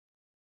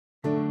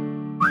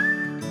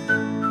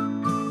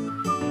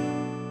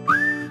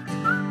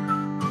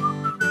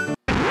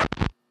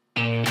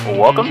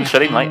Welcome to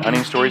Shedding Light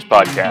Hunting Stories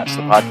Podcast,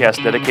 the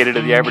podcast dedicated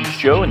to the average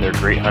Joe and their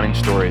great hunting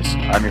stories.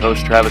 I'm your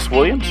host, Travis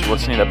Williams. You're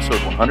listening to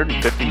episode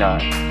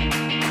 159.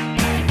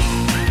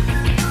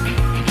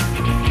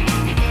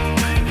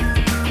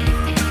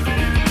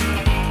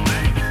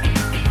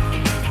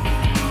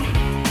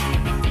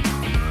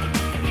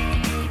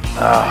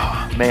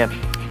 Oh, man.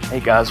 Hey,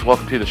 guys.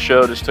 Welcome to the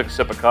show. Just took a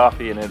sip of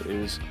coffee, and it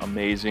is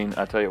amazing.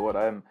 I tell you what,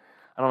 I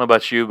don't know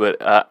about you,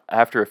 but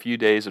after a few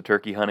days of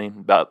turkey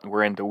hunting,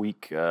 we're into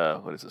week,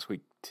 what is this,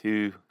 week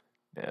 2?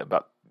 Yeah,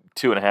 about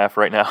 2.5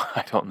 right now.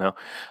 I don't know.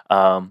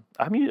 I'm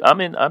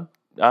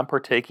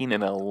partaking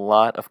in a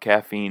lot of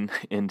caffeine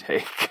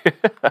intake.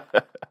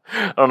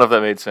 I don't know if that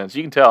made sense.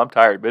 You can tell I'm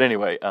tired, but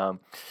anyway,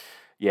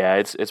 yeah,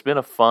 it's been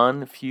a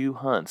fun few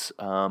hunts.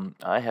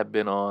 I have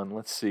been on,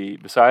 let's see,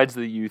 besides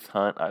the youth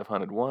hunt, I've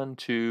hunted 1,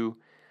 2,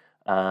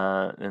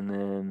 and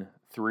then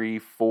 3,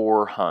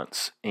 4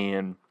 hunts,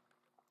 and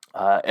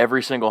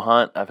every single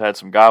hunt, I've had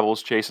some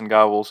gobbles, chasing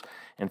gobbles,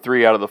 and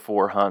 3 out of the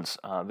 4 hunts,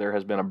 there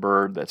has been a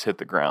bird that's hit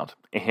the ground.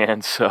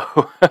 And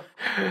so,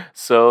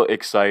 so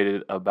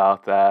excited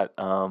about that.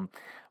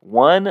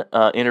 One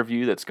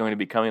interview that's going to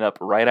be coming up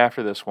right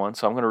after this one.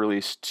 So I'm going to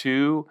release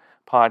 2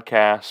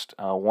 podcasts,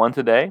 one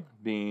today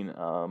being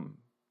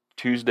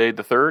Tuesday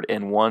the 3rd,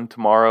 and one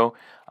tomorrow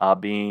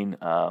being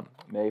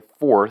May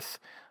 4th.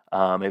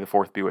 May the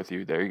 4th be with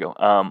you. There you go.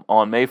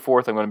 On May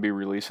 4th, I'm going to be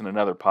releasing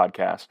another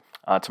podcast.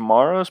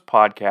 Tomorrow's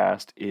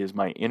podcast is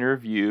my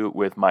interview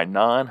with my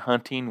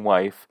non-hunting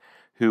wife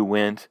who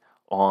went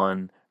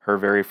on her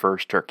very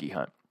first turkey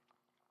hunt.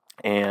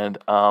 And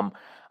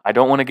I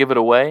don't want to give it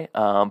away,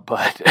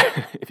 but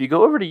if you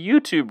go over to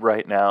YouTube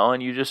right now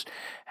and you just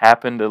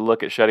happen to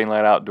look at Shedding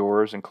Light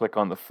Outdoors and click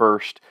on the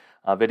first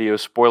video,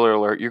 spoiler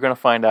alert, you're going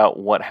to find out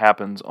what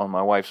happens on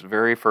my wife's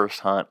very first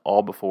hunt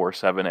all before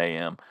 7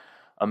 a.m.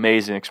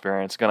 Amazing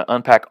experience. Going to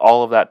unpack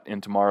all of that in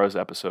tomorrow's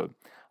episode.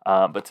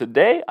 But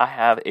today I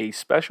have a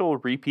special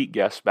repeat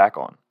guest back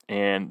on.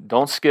 And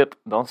don't skip,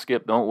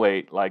 don't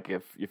wait. Like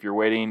if you're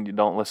waiting, you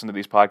don't listen to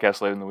these podcasts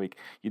later in the week,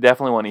 you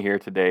definitely want to hear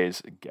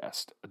today's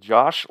guest.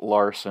 Josh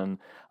Larson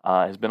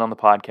has been on the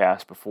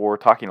podcast before,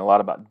 talking a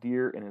lot about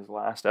deer in his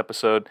last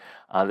episode.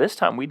 This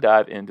time we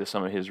dive into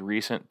some of his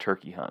recent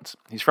turkey hunts.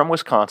 He's from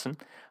Wisconsin.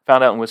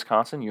 Found out in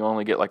Wisconsin you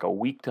only get like a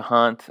week to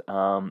hunt,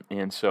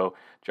 and so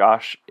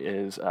Josh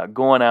is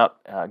going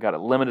out, got a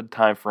limited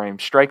time frame,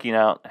 striking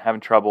out,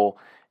 having trouble,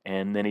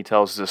 and then he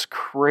tells this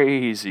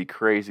crazy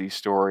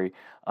story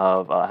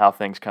of how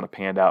things kind of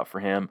panned out for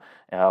him.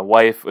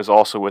 Wife was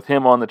also with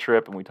him on the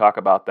trip, and we talk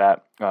about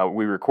that.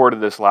 We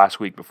recorded this last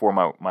week before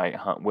my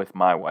hunt with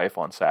my wife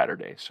on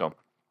Saturday, so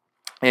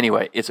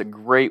anyway, it's a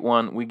great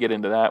one. We get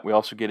into that. We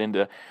also get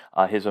into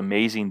his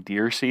amazing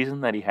deer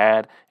season that he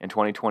had in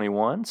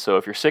 2021. So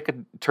if you're sick of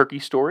turkey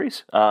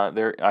stories,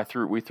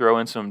 we throw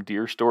in some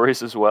deer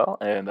stories as well.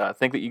 And I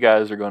think that you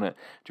guys are going to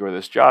enjoy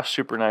this. Josh,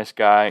 super nice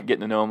guy.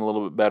 Getting to know him a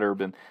little bit better.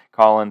 Been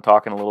calling,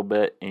 talking a little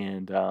bit,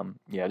 and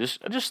I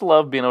just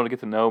love being able to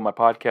get to know my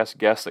podcast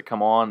guests that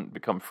come on,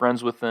 become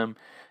friends with them.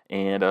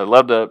 And I'd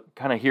love to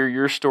kind of hear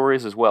your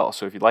stories as well.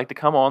 So if you'd like to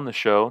come on the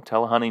show,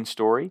 tell a hunting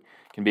story.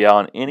 Can be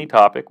on any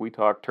topic. We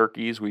talk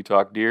turkeys, we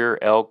talk deer,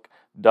 elk,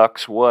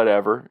 ducks,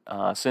 whatever.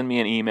 Send me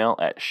an email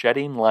at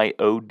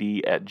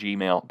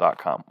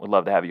sheddinglightod@gmail.com. We'd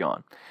love to have you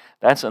on.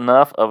 That's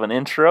enough of an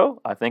intro.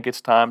 I think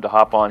it's time to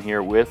hop on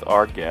here with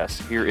our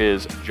guest. Here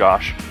is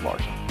Josh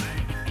Larson.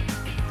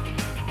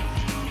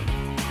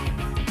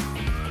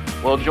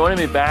 Well, joining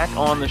me back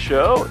on the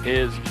show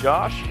is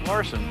Josh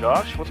Larson.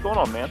 Josh, what's going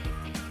on, man?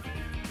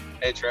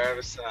 Hey,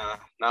 Travis.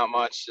 Not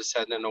much. Just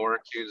heading into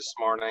work here this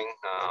morning.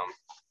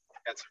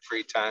 Got some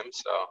free time,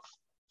 so.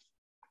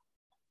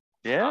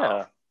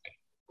 Yeah.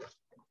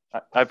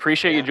 I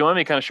appreciate you joining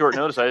me kind of short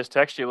notice. I just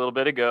texted you a little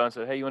bit ago and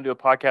said, hey, you want to do a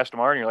podcast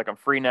tomorrow? And you're like, I'm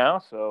free now.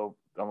 So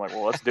I'm like,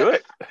 well, let's do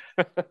it.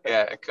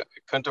 Yeah, it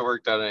couldn't have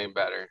worked out any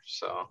better.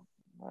 So.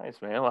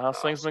 Nice, man. Well, how's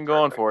things been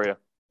going for you?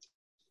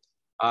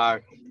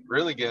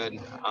 Really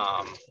good.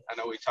 I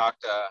know we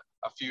talked a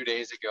few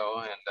days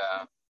ago and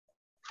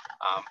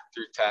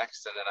through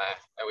text, and then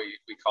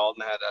we called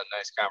and had a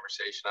nice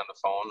conversation on the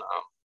phone.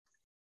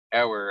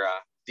 Yeah, we're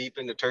deep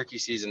into turkey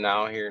season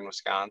now here in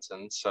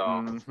Wisconsin,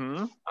 so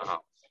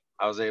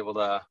I was able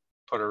to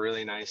put a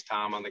really nice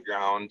tom on the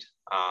ground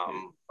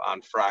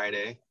on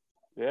Friday.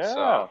 Yeah,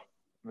 so,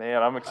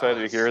 man, I'm excited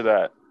to hear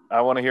that.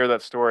 I want to hear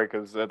that story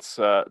because it's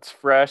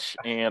fresh,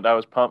 and I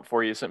was pumped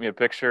for you. You sent me a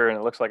picture, and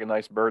it looks like a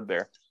nice bird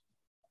there.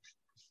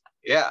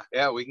 Yeah,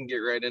 we can get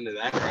right into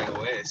that right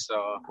away.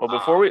 So, well,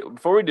 before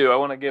we do, I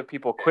want to give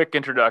people a quick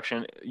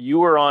introduction. You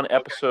were on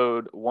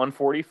episode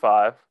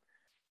 145.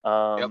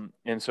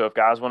 And so if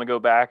guys want to go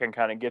back and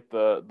kind of get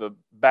the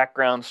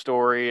background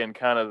story and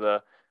kind of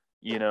the,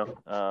 I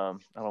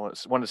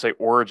don't want to say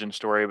origin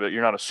story, but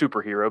you're not a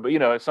superhero, but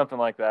it's something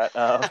like that.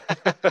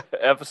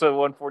 Episode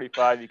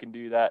 145, you can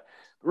do that.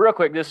 Real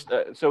quick, just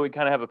so we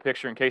kind of have a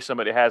picture in case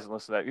somebody hasn't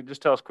listened to that. You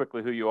just tell us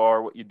quickly who you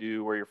are, what you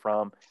do, where you're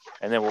from,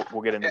 and then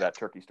we'll get into that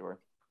turkey story.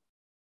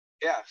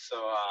 Yeah, so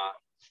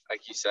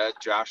like you said,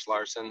 Josh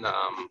Larson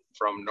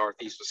from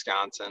Northeast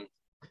Wisconsin.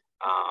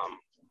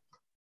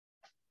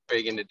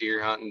 Big into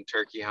deer hunting,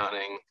 turkey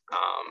hunting,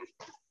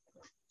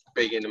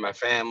 big into my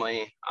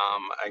family.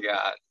 I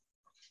got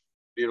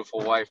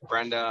beautiful wife,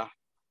 Brenda,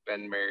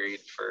 been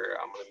married for,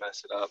 I'm going to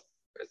mess it up.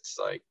 It's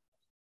like,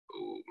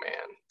 ooh,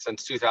 man,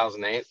 since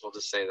 2008, we'll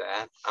just say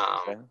that.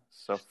 Okay.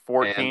 So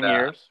 14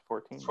 years.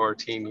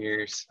 14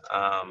 years.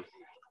 I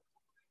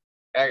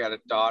got a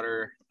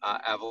daughter,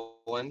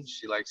 Evelyn.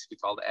 She likes to be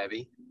called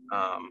Evie.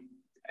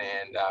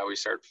 And we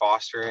started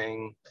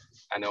fostering.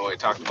 I know we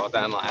talked about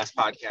that in the last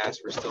podcast.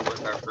 We're still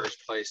with our first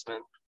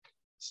placement.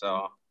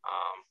 So,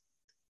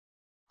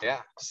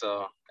 yeah,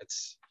 so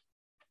it's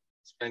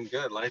been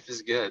good. Life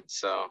is good.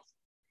 So,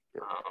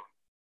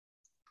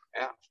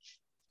 yeah.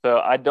 So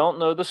I don't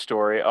know the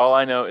story. All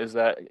I know is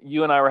that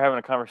you and I were having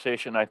a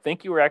conversation. I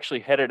think you were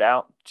actually headed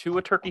out to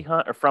a turkey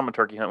hunt or from a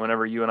turkey hunt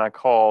whenever you and I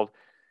called.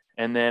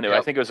 And then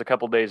I think it was a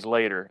couple days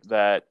later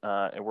that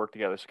it worked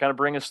together. So kind of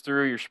bring us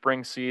through your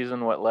spring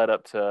season, what led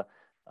up to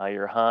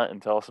your hunt,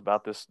 and tell us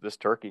about this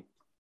turkey.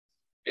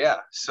 Yeah.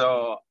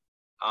 So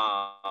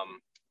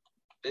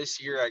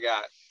this year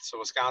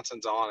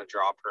Wisconsin's all on a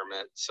draw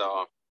permit.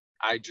 So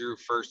I drew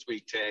first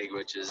week tag,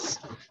 which is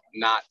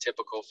not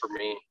typical for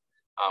me.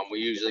 We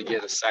usually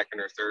get a second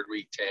or third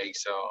week tag.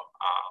 So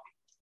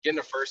getting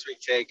a first week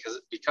tag,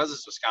 because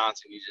it's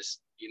Wisconsin,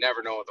 you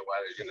never know what the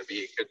weather's going to be.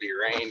 It could be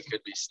rain,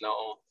 could be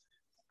snow,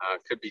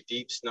 could be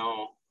deep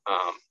snow.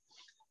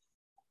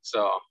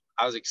 So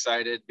I was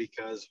excited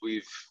because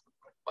we've,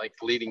 like,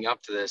 leading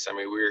up to this, I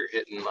mean, we were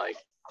hitting like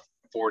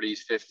 40s,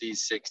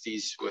 50s,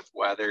 60s with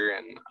weather,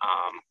 and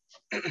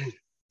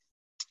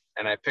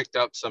and I picked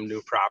up some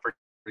new property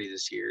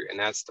this year, and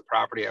that's the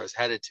property I was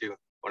headed to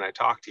when I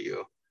talked to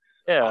you.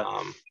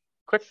 Yeah.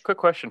 Quick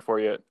question for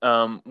you.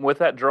 With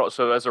that draw,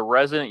 so as a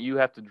resident, you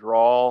have to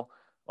draw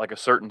like a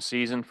certain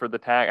season for the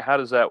tag. How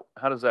does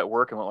that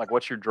work? And like,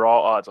 what's your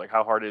draw odds? Like,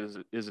 how hard is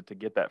it to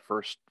get that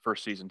first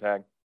season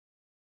tag?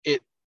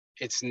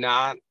 It's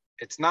not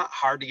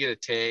hard to get a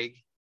tag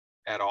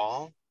at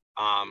all.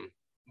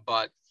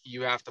 But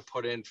you have to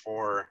put in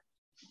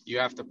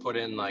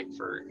like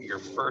for your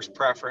first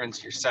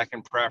preference, your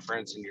second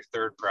preference, and your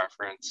third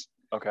preference.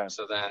 Okay.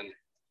 So then,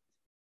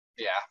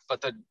 yeah,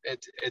 but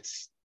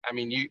it's I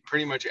mean, you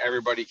pretty much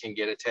everybody can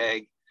get a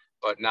tag,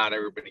 but not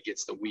everybody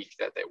gets the week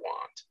that they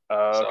want.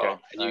 Okay.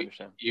 So I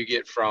understand. You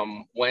get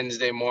from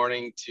Wednesday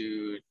morning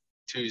to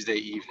Tuesday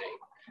evening.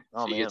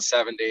 Oh, so you man. get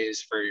 7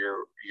 days for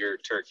your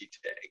turkey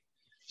tag.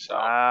 So,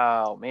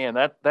 wow, man,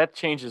 that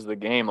changes the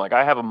game. Like,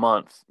 I have a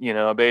month,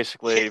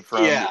 basically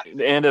from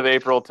the end of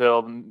April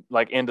till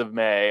like end of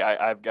May.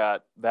 I've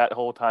got that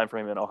whole time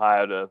frame in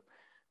Ohio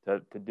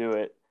to do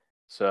it.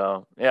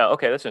 So yeah,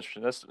 okay, that's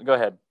interesting. Go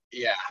ahead.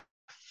 Yeah,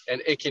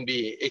 and it can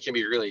be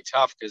really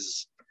tough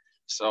because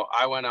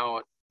I went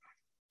out.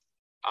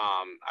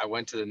 I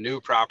went to the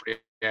new property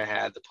I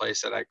had, the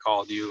place that I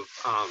called you,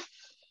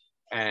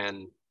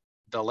 and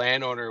the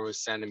landowner was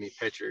sending me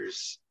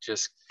pictures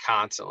just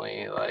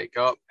constantly, like,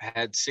 oh, I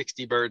had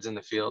 60 birds in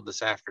the field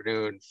this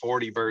afternoon,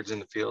 40 birds in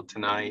the field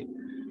tonight.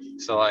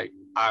 So like,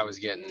 I was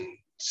getting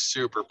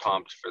super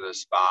pumped for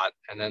this spot.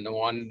 And then the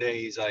one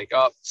day he's like,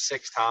 oh,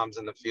 6 toms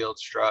in the field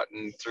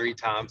strutting, 3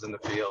 toms in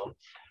the field.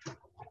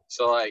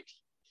 So like,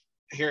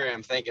 here I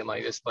am thinking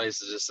like, this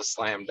place is just a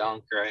slam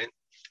dunk, right?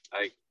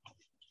 Like,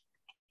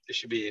 it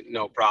should be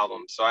no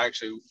problem. So I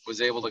actually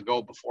was able to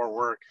go before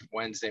work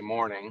Wednesday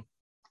morning.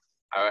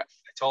 I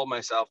told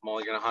myself I'm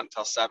only going to hunt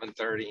until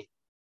 7:30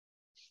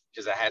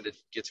 because I had to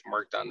get some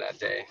work done that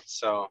day.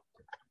 So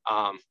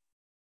I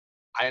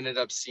ended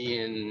up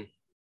seeing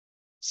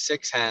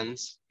 6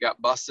 hens, got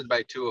busted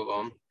by 2 of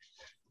them,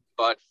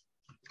 but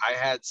I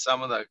had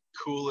some of the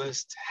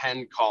coolest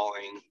hen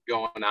calling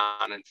going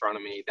on in front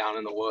of me down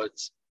in the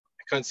woods.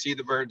 I couldn't see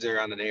the birds there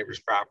on the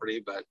neighbor's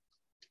property, but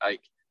like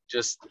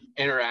just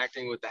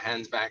interacting with the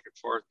hens back and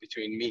forth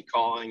between me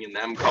calling and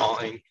them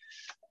calling,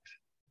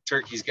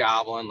 turkeys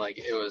gobbling, like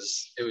it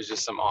was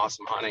just some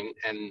awesome hunting.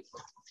 And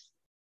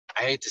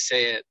I hate to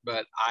say it,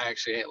 but I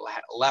actually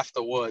left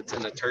the woods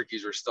and the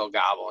turkeys were still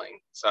gobbling.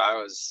 So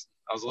I was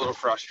a little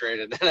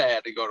frustrated that I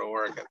had to go to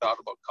work. I thought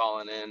about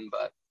calling in,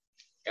 but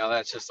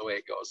that's just the way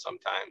it goes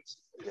sometimes.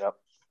 Yep.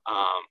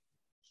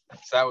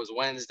 So that was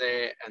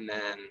Wednesday, and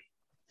then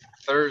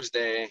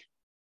Thursday,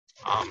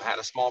 had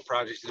a small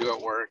project to do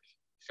at work,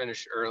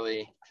 finished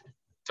early,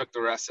 took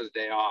the rest of the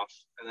day off,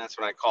 and that's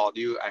when I called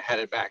you. I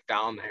headed back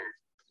down there.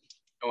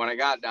 And when I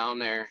got down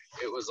there,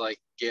 it was like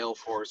gale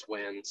force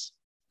winds.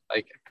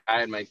 Like,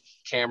 I had my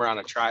camera on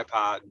a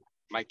tripod.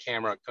 My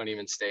camera couldn't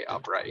even stay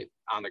upright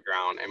on the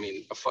ground. I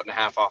mean, 1.5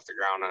 feet off the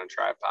ground on a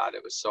tripod.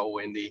 It was so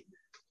windy.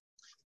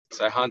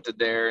 So I hunted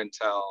there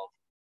until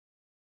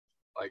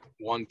like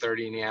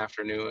 1:30 in the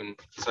afternoon.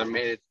 So I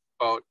made it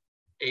about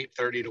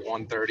 8:30 to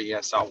 1:30.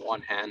 I saw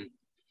 1 hen.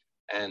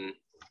 And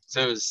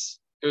so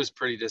it was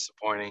pretty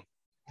disappointing.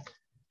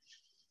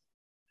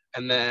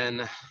 And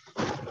then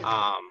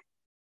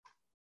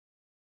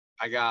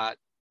I got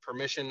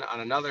permission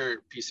on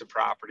another piece of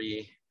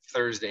property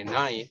Thursday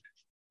night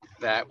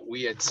that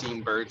we had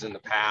seen birds in the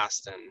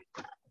past,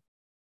 and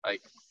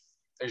like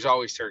there's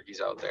always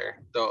turkeys out there.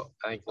 Though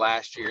I think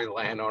last year the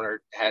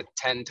landowner had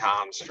 10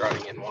 toms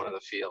strutting in one of the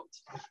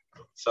fields.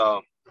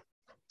 So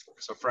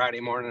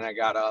Friday morning I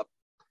got up.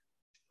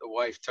 The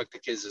wife took the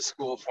kids to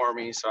school for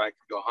me so I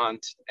could go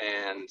hunt.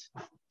 And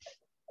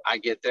I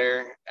get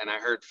there and I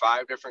heard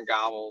 5 different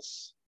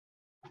gobbles,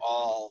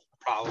 all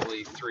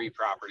probably 3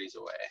 properties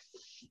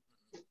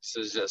away.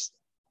 So it's just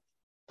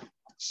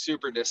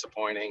super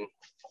disappointing.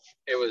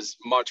 It was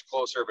much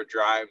closer of a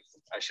drive.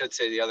 I should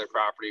say the other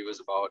property was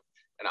about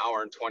an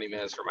hour and 20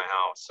 minutes from my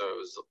house. So it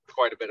was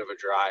quite a bit of a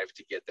drive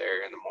to get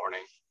there in the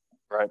morning.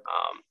 Right.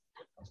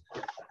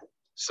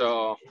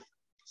 So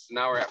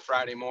now we're at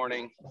Friday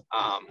morning.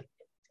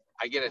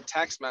 I get a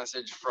text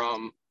message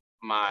from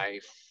my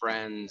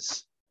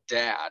friend's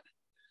dad,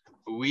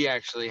 who we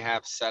actually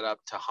have set up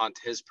to hunt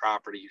his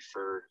property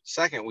for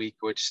second week,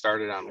 which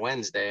started on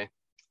Wednesday.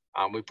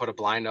 We put a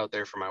blind out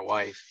there for my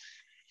wife.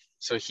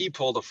 So he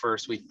pulled a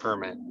first week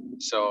permit.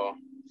 So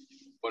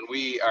when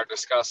we are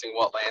discussing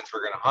what lands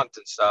we're going to hunt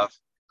and stuff,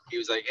 he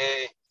was like,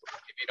 hey,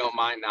 if you don't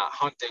mind not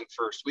hunting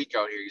first week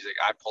out here, he's like,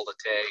 I pulled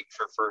a tag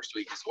for first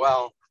week as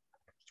well.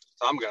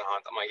 So I'm going to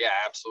hunt. I'm like, yeah,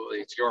 absolutely.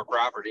 It's your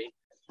property.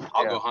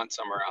 I'll go hunt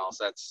somewhere else.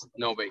 That's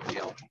no big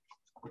deal.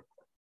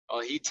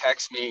 Well, he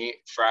texts me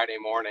Friday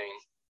morning,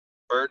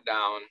 bird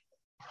down,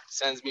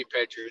 sends me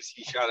pictures.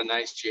 He shot a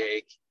nice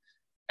Jake.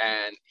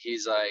 And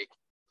he's like,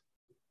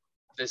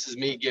 this is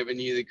me giving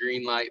you the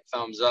green light,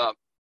 thumbs up.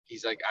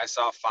 He's like, I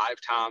saw 5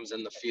 toms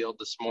in the field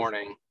this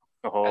morning.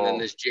 Oh. And then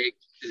this Jake,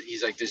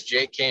 he's like, this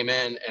Jake came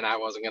in and I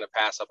wasn't going to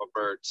pass up a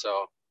bird.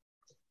 So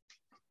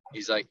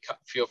he's like,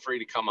 feel free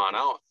to come on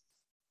out.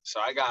 So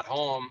I got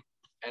home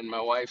and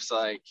my wife's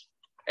like,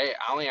 hey,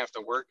 I only have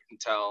to work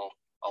until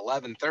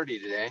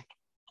 11:30 today.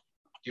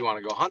 Do you want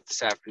to go hunt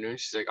this afternoon?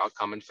 She's like, I'll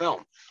come and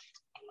film.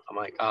 I'm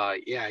like,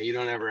 yeah, you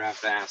don't ever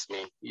have to ask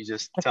me. You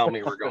just tell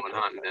me we're going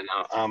hunting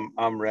and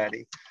I'm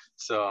ready.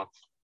 So,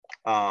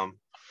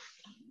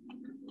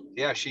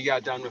 yeah, she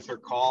got done with her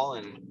call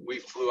and we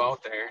flew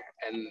out there,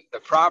 and the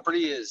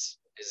property is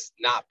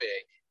not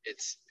big.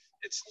 It's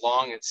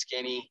long and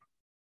skinny.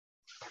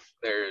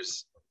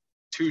 There's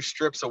 2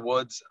 strips of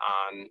woods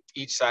on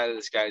each side of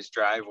this guy's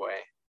driveway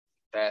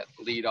that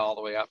lead all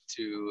the way up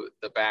to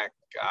the back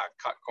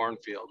cut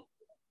cornfield.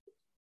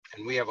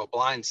 And we have a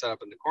blind set up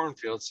in the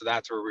cornfield, so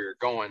that's where we were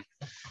going.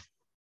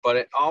 But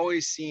it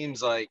always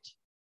seems like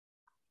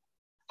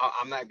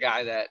I'm that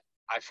guy that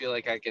I feel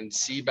like I can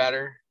see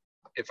better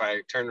if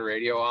I turn the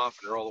radio off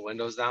and roll the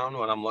windows down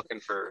when I'm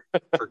looking for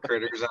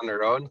critters on the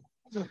road.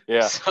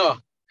 Yeah. So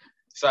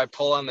I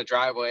pull on the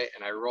driveway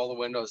and I roll the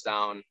windows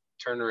down,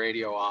 turn the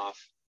radio off,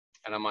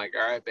 and I'm like,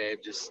 all right, babe,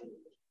 just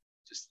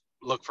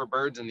look for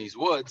birds in these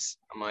woods.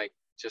 I'm like,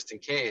 just in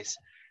case.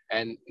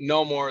 And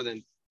no more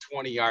than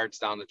 20 yards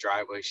down the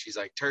driveway, she's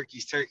like,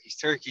 turkeys, turkeys,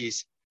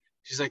 turkeys.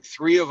 She's like,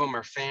 3 of them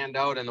are fanned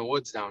out in the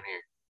woods down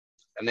here.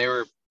 And they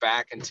were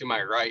back and to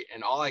my right,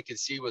 and all I could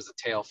see was a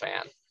tail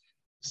fan.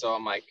 So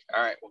I'm like,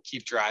 all right, we'll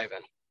keep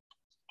driving.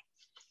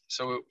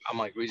 So I'm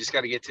like, we just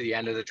got to get to the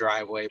end of the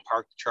driveway,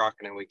 park the truck,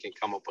 and then we can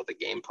come up with a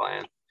game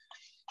plan.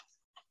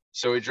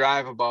 So we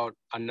drive about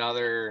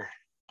another,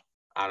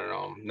 I don't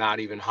know, not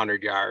even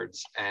 100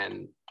 yards.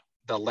 And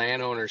the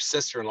landowner's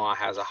sister-in-law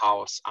has a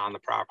house on the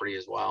property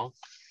as well.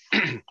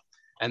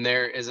 And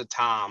there is a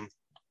tom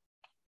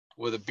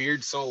with a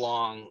beard so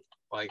long,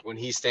 like when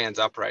he stands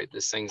upright,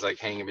 this thing's like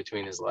hanging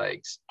between his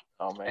legs.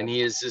 Oh, man. And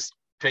he is just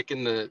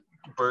picking the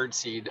bird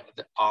seed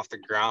off the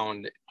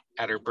ground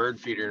at her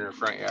bird feeder in her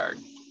front yard.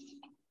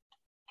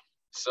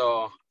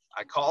 So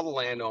I call the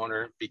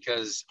landowner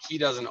because he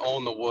doesn't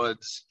own the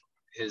woods.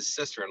 His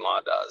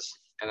sister-in-law does.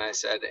 And I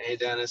said, hey,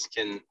 Dennis,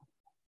 can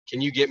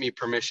you get me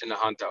permission to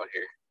hunt out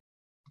here?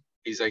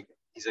 He's like,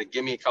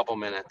 give me a couple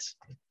minutes.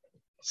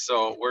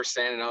 So we're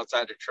standing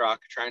outside the truck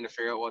trying to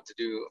figure out what to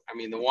do. I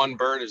mean, the one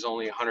bird is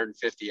only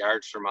 150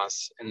 yards from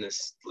us in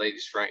this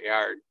lady's front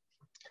yard.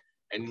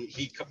 And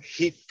he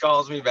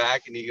calls me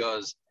back and he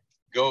goes,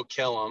 go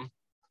kill him.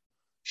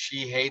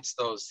 She hates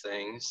those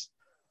things.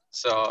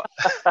 So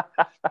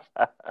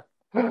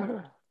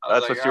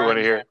that's what you want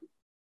to hear.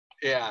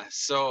 Yeah.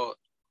 So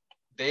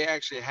they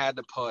actually had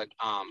to put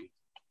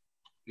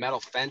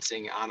metal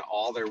fencing on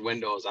all their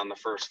windows on the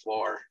first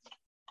floor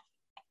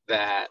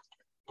that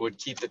would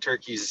keep the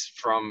turkeys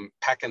from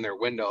pecking their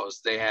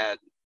windows. They had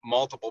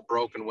multiple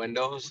broken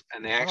windows,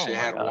 and they actually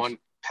had one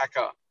peck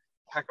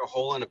a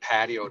hole in a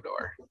patio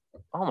door.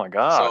 Oh my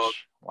gosh. So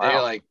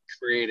wow. They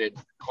created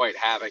quite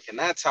havoc. And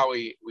that's how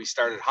we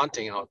started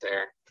hunting out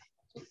there.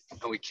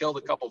 And we killed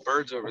a couple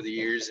birds over the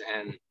years.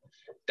 And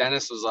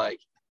Dennis was like,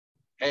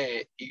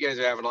 hey, you guys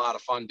are having a lot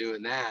of fun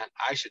doing that.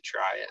 I should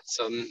try it.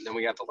 So then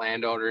we got the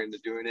landowner into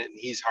doing it, and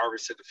he's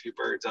harvested a few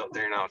birds out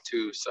there now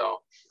too. So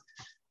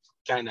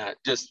kind of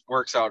just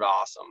works out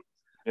awesome.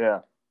 Yeah.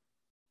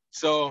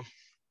 So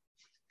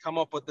come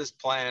up with this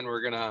plan.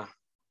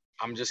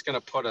 I'm just going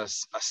to put a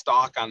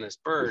stalk on this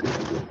bird,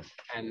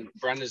 and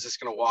Brenda's just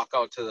going to walk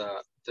out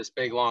to this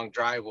big long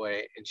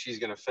driveway, and she's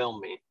going to film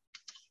me.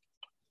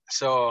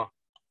 So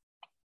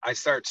I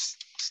start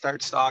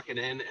stalking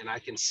in, and I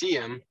can see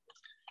him,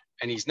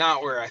 and he's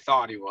not where I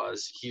thought he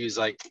was. He's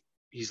like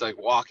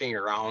walking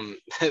around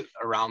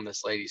around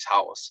this lady's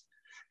house.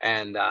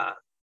 And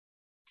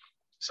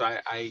so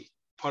I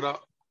put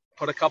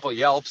a couple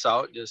yelps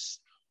out,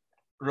 just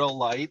real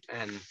light,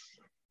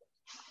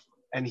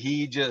 and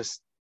he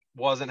just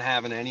wasn't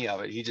having any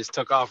of it. He just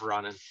took off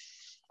running.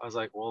 I was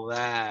like, well,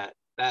 that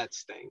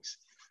stinks.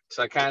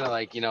 So I kind of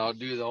like,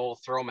 do the whole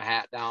throw my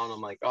hat down.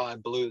 I'm like, oh, I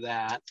blew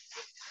that.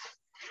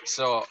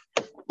 So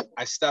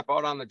I step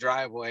out on the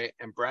driveway,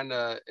 and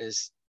Brenda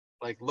is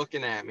like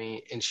looking at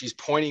me, and she's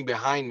pointing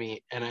behind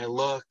me. And I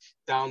look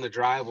down the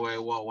driveway.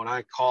 Well, when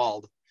I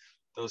called,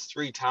 those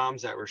 3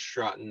 toms that were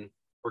strutting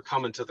were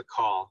coming to the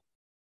call,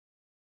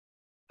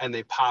 and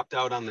they popped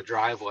out on the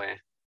driveway.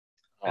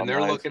 And they're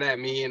nice. looking at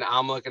me, and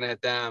I'm looking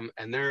at them,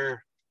 and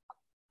they're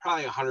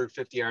probably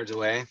 150 yards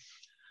away.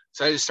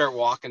 So I just start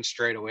walking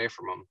straight away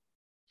from them.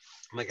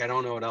 I'm like, I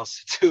don't know what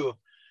else to do.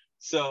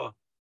 So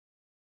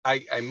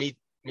I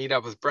meet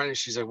up with Brendan.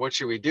 She's like, what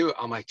should we do?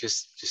 I'm like,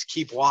 just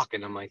keep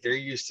walking. I'm like, they're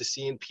used to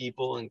seeing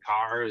people and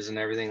cars and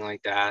everything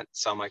like that.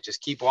 So I'm like,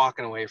 just keep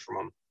walking away from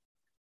them.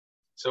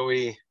 So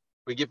we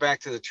get back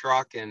to the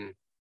truck, and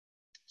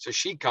so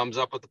she comes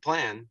up with the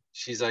plan.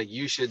 She's like,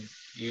 you should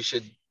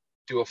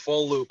do a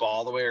full loop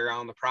all the way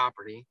around the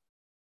property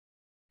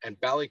and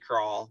belly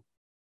crawl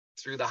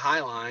through the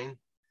high line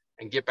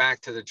and get back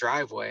to the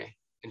driveway.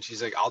 And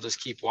she's like, I'll just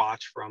keep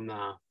watch from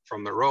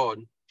the road,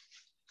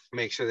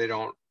 make sure they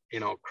don't,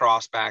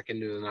 cross back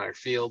into another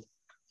field.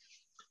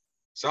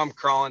 So I'm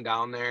crawling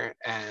down there,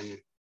 and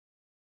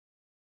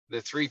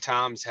the 3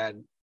 toms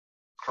had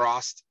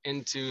crossed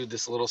into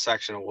this little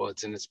section of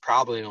woods, and it's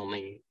probably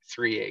only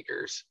 3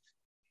 acres.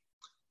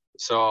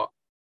 So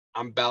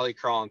I'm belly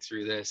crawling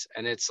through this,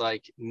 and it's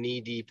like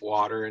knee deep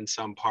water in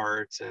some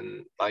parts,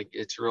 and like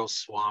it's real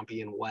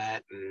swampy and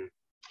wet, and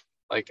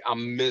like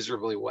I'm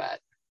miserably wet.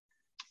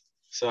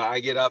 So I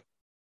get up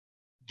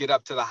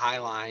to the high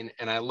line,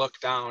 and I look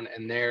down,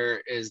 and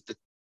there is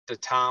the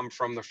tom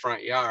from the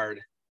front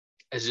yard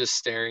is just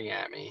staring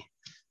at me.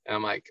 And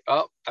I'm like,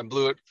 oh, I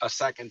blew it a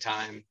second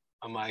time.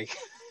 I'm like,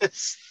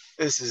 this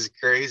is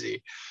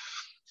crazy.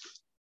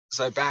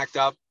 So I backed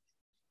up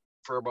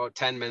for about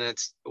 10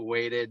 minutes,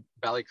 waited,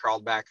 belly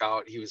crawled back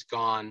out. He was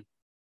gone.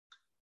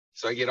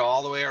 So I get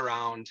all the way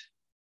around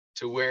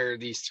to where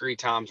these 3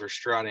 toms were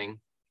strutting,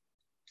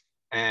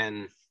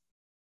 and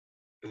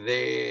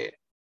they're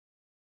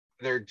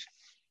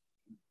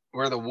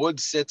where the wood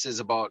sits is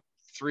about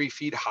 3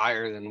 feet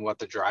higher than what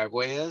the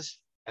driveway is.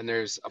 And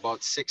there's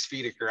about 6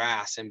 feet of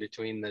grass in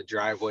between the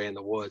driveway and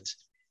the woods.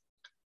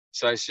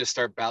 So I just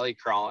start belly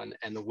crawling,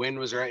 and the wind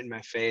was right in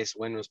my face.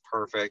 Wind was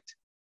perfect.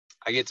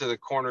 I get to the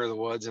corner of the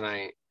woods, and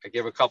I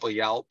give a couple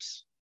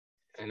yelps.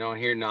 I don't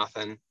hear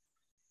nothing.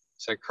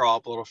 So I crawl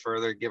up a little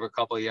further, give a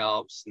couple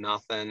yelps,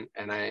 nothing.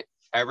 And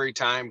every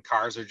time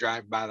cars are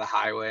driving by the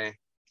highway,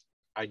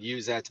 I'd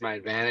use that to my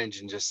advantage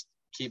and just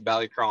keep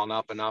belly crawling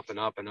up and up and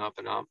up and up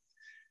and up.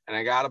 And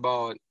I got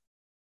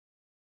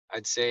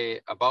I'd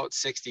say about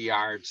 60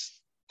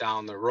 yards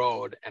down the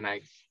road, and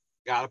I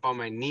got up on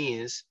my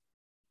knees,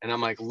 and I'm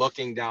like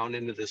looking down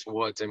into this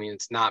woods. I mean,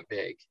 it's not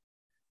big,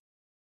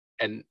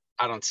 and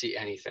I don't see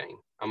anything.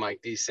 I'm like,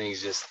 these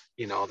things just,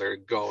 they're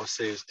ghosts.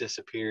 They just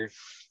disappear.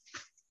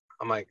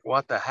 I'm like,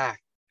 what the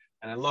heck?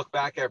 And I look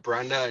back at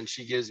Brenda, and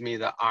she gives me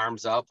the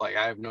arms up. Like,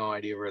 I have no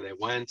idea where they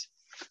went.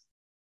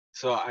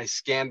 So I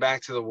scan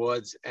back to the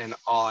woods, and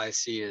all I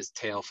see is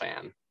Tail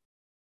Fan.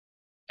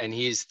 And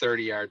he's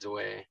 30 yards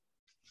away,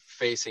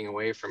 facing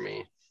away from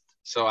me.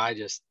 So I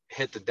just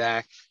hit the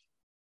deck,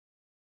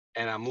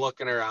 and I'm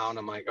looking around.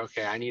 I'm like,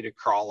 okay, I need to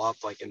crawl up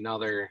like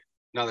another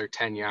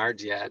 10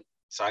 yards yet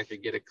so I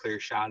could get a clear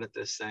shot at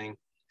this thing.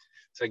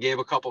 So I gave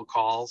a couple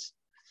calls,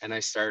 and I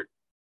start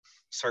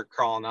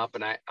crawling up,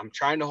 and I'm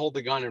trying to hold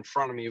the gun in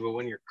front of me, but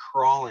when you're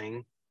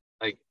crawling,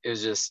 like, it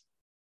was just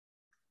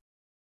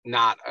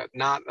not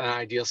an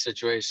ideal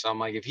situation. So I'm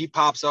like, if he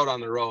pops out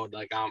on the road,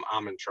 like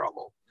I'm in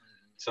trouble.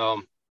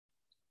 So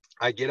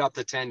I get up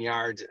to 10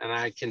 yards, and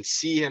I can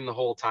see him the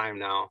whole time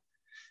now.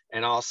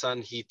 And all of a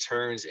sudden he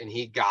turns and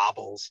he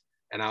gobbles.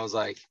 And I was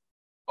like,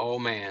 oh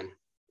man,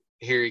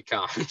 here he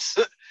comes.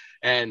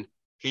 And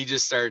he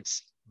just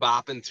starts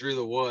bopping through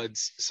the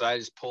woods. So I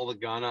just pull the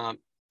gun up,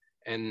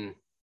 and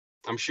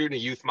I'm shooting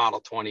a Youth Model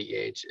 20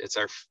 gauge. It's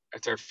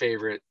our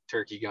favorite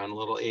turkey gun, a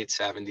little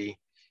 870.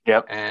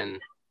 Yep. And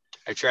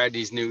I tried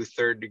these new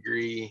 3rd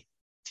degree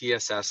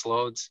TSS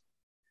loads,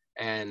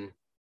 and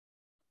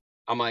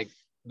I'm like,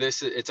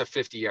 it's a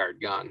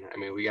 50-yard gun. I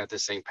mean, we got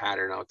this thing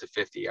patterned out to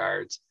 50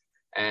 yards,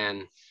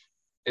 and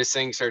this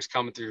thing starts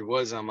coming through the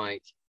woods. I'm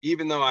like,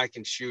 even though I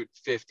can shoot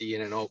 50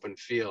 in an open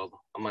field,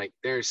 I'm like,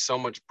 there's so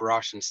much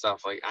brush and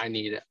stuff. Like, I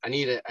need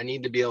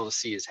to be able to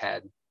see his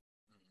head.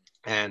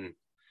 And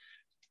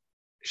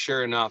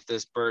sure enough,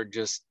 this bird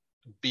just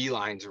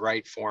beelines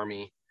right for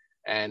me.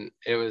 And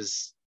it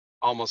was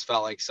almost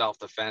felt like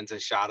self-defense. I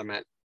shot him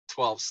at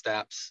 12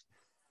 steps.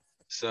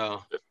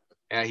 So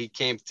yeah, he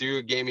came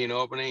through, gave me an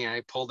opening.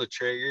 I pulled the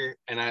trigger,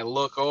 and I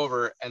look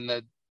over,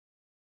 and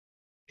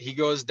he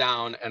goes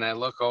down, and I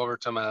look over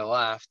to my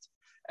left,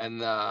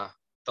 and the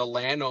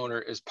landowner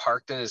is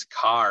parked in his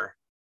car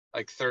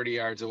like 30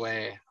 yards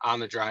away on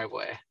the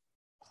driveway.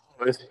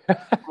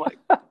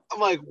 I'm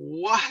like,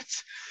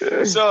 what?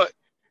 So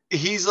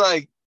he's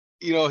like,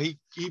 he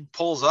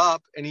pulls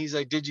up and he's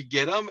like, did you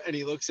get him? And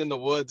he looks in the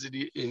woods and,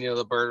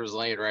 the bird was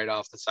laying right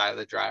off the side of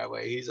the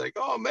driveway. He's like,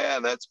 oh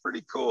man, that's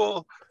pretty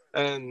cool.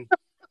 And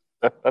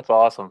that's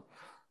awesome.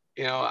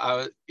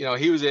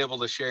 he was able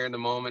to share in the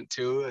moment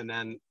too. And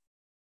then,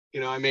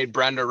 I made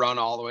Brenda run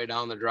all the way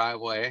down the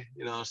driveway,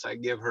 so I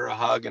give her a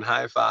hug and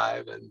high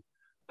five, and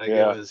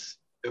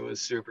it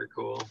was super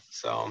cool.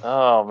 So,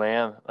 oh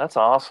man, that's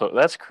awesome.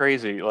 That's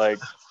crazy. Like,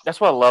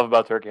 that's what I love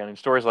about turkey hunting,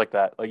 stories like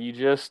that. Like, you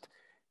just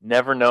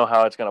never know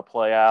how it's going to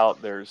play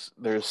out. There's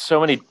so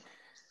many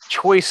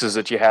choices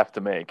that you have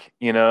to make,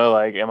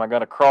 like, am I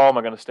going to crawl? Am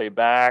I going to stay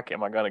back?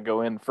 Am I going to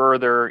go in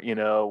further?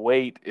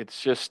 Wait.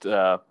 It's just,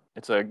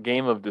 it's a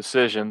game of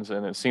decisions,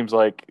 and it seems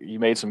like you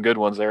made some good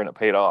ones there and it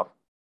paid off.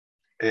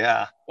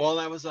 Yeah. Well,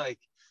 that was like,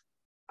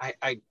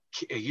 I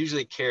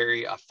usually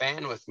carry a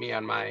fan with me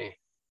in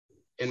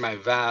my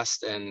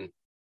vest, and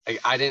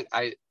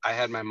I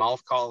had my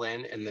mouth call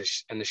in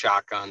the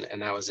shotgun,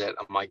 and that was it.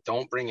 I'm like,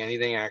 don't bring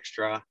anything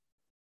extra. I'm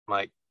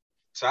like,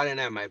 so I didn't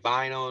have my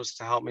binos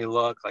to help me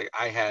look. Like,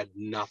 I had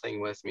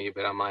nothing with me,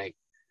 but I'm like,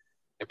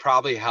 it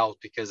probably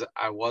helped because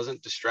I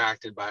wasn't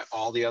distracted by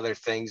all the other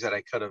things that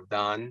I could have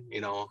done.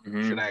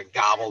 Should I have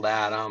gobbled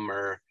at them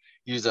or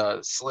use a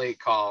slate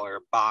call or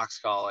a box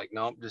call? Like,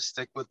 nope, just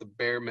stick with the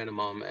bare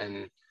minimum.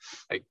 And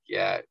like,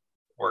 yeah, it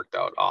worked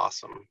out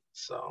awesome.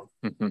 So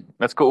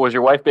that's cool. Was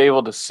your wife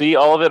able to see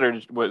all of it, or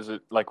was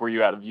it like, were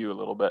you out of view a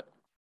little bit?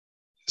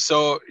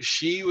 So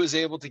she was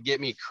able to get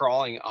me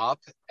crawling up,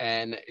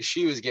 and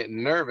she was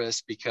getting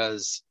nervous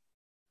because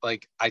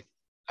like I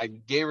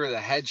gave her the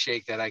head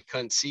shake that I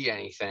couldn't see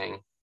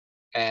anything.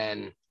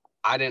 And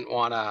I didn't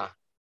want to,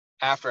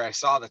 after I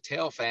saw the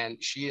tail fan,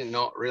 she didn't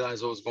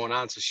realize what was going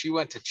on. So she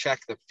went to check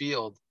the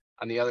field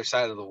on the other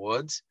side of the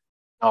woods.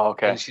 Oh,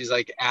 okay. And she's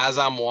like, as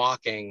I'm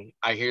walking,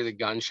 I hear the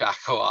gunshot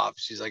go off.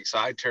 She's like, so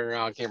I turned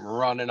around, came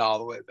running all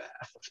the way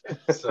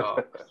back.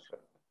 So,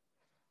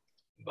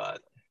 but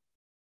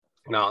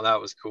no,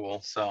 that was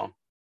cool. So,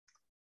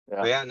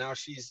 yeah, now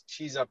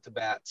she's up to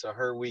bat. So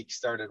her week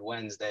started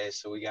Wednesday.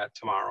 So we got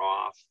tomorrow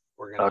off.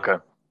 We're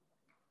gonna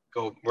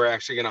we're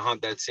actually gonna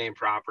hunt that same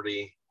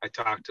property. I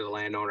talked to the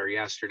landowner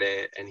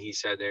yesterday, and he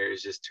said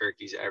there's just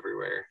turkeys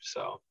everywhere.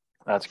 So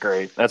that's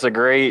great. That's a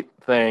great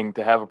thing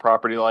to have a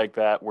property like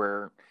that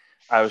where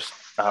I was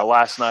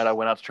last night. I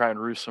went out to try and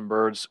roost some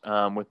birds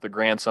with the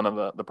grandson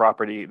of the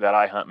property that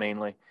I hunt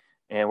mainly,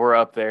 and we're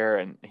up there,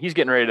 and he's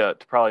getting ready to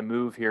probably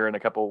move here in a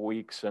couple of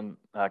weeks and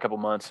a couple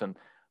of months. And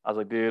I was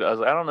like, dude, I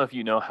don't know if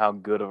you know how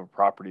good of a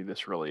property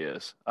this really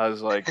is. I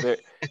was like,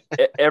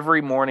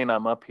 every morning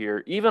I'm up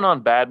here, even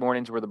on bad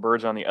mornings where the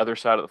birds are on the other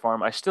side of the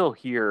farm, I still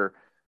hear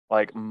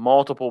like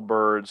multiple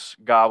birds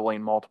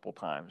gobbling multiple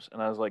times.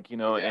 And I was like,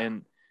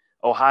 in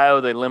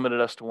Ohio, they limited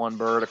us to one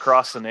bird.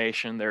 Across the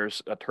nation,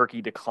 there's a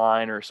turkey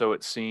decline, or so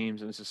it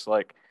seems. And it's just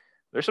like,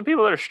 there's some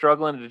people that are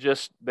struggling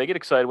to they get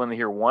excited when they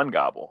hear one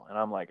gobble. And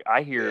I'm like,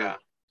 I hear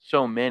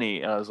so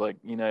many. And I was like,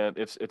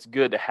 it's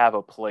good to have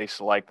a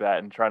place like that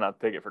and try not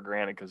to take it for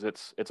granted, because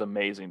it's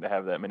amazing to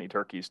have that many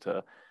turkeys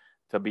to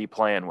be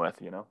playing with,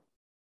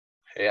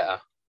 Yeah.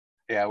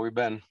 Yeah. We've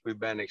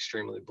been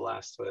extremely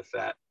blessed with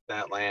that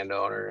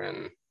landowner,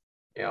 and,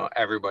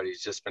 everybody's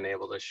just been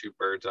able to shoot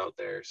birds out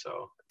there.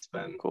 So it's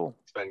been cool.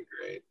 It's been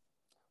great.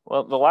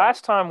 Well, the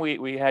last time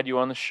we had you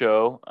on the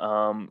show,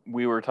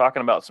 we were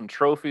talking about some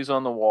trophies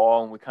on the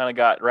wall, and we kind of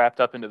got wrapped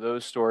up into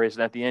those stories.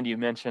 And at the end, you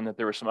mentioned that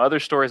there were some other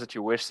stories that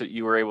you wish that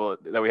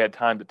that we had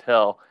time to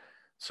tell.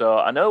 So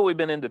I know we've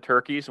been into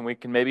turkeys, and we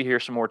can maybe hear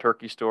some more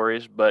turkey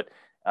stories. But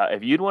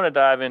if you'd want to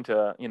dive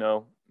into,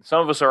 some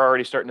of us are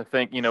already starting to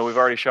think, we've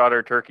already shot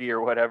our turkey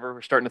or whatever.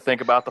 We're starting to think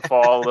about the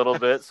fall a little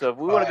bit. So if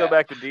we want to go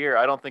back to deer,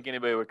 I don't think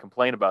anybody would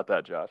complain about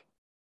that, Josh.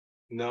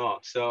 No.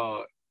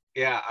 So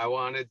yeah, I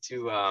wanted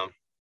to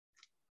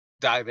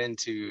dive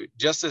into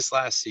just this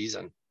last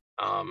season.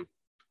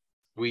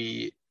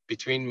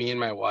 Between me and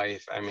my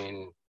wife, I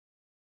mean,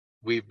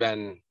 we've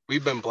been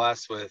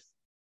blessed with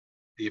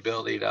the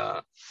ability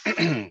to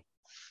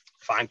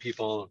find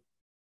people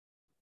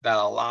that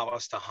allow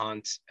us to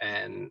hunt,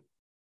 and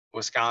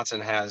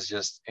Wisconsin has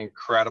just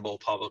incredible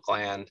public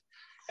land,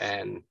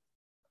 and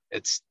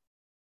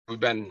we've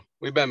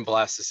been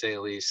blessed, to say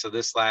the least. So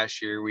this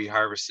last year we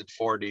harvested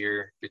 4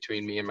 deer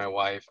between me and my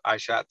wife. I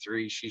shot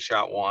 3, she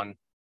shot 1.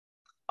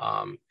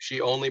 She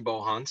only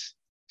bow hunts,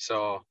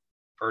 so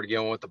for her to get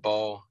on with the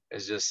bow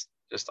is just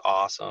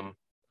awesome.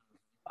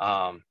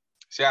 So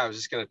yeah, I was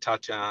just gonna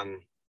touch on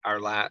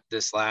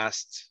this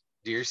last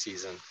deer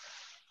season.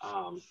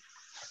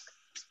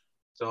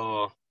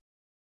 So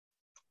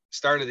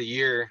start of the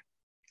year,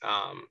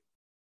 I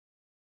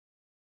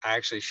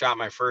actually shot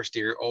my first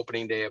deer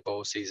opening day of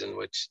bow season,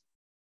 which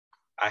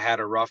I had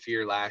a rough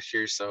year last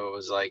year, so it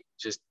was like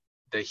just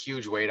the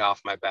huge weight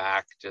off my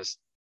back, just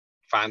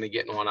finally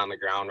getting one on the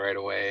ground right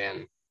away.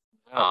 And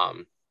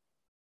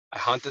I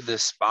hunted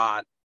this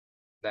spot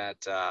that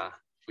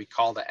we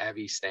call the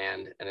Evie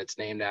stand, and it's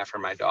named after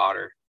my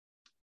daughter.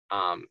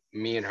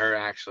 Me, her,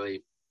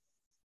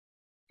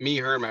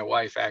 and my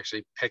wife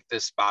actually picked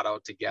this spot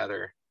out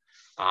together.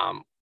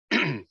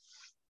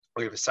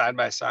 We have a side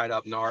by side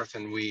up north,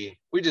 and we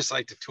just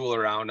like to tool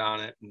around on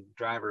it and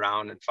drive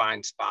around and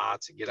find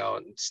spots and get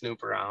out and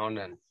snoop around.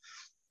 And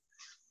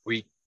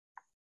we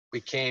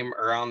came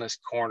around this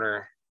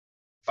corner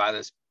by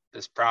this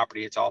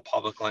property. It's all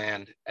public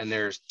land, and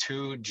there's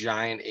 2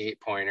 giant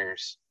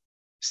 8-pointers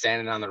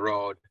standing on the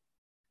road.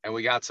 And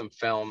we got some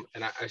film,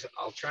 and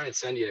I'll try and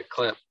send you a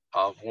clip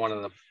of one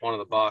of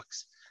the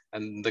bucks.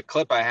 And the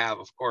clip I have,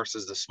 of course,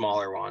 is the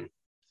smaller one,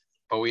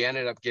 but we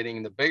ended up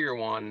getting the bigger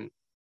one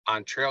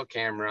on trail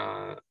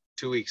camera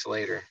 2 weeks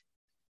later.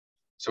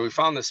 So we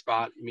found the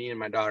spot. Me and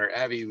my daughter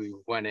Evie, we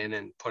went in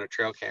and put a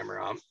trail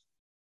camera up.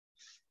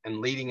 And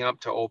leading up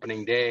to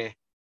opening day,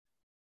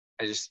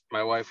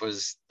 my wife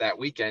was that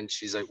weekend,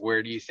 she's like,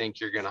 where do you think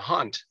you're going to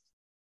hunt?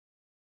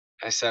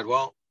 I said,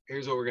 well,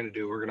 here's what we're going to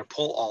do. We're going to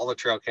pull all the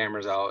trail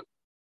cameras out,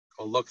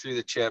 go look through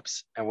the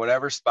chips, and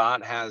whatever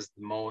spot has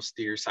the most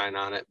deer sign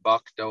on it,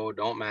 buck, doe,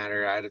 don't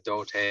matter. I had a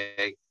doe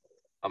tag.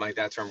 I'm like,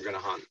 that's where I'm going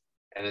to hunt.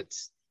 And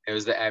it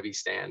was the Evie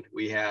stand.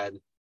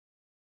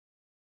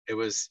 It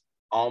was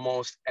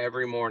almost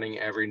every morning,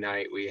 every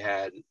night, we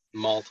had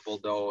multiple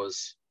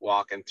does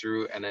walking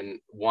through. And then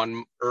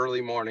one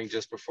early morning,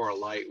 just before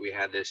light, we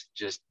had this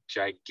just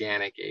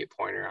gigantic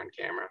 8-pointer on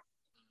camera.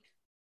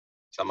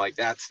 So I'm like,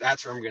 that's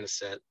where I'm going to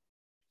sit.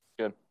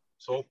 Good.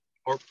 So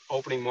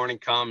opening morning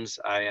comes,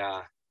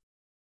 I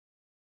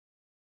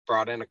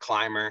brought in a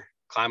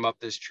climb up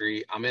this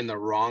tree. I'm in the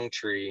wrong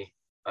tree.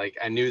 Like,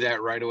 I knew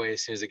that right away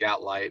as soon as it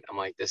got light. I'm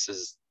like, this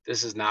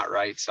is not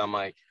right. So I'm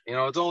like,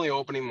 it's only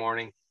opening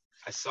morning.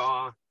 I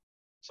saw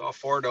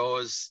 4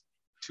 does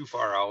too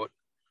far out,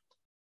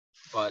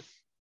 but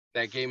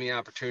that gave me an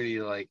opportunity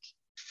to like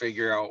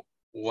figure out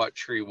what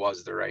tree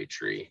was the right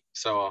tree.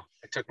 So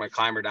I took my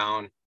climber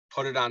down,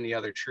 put it on the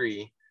other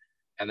tree,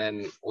 and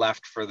then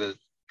left for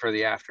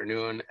the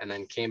afternoon, and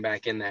then came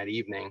back in that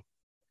evening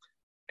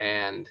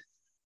and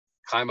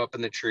climb up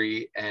in the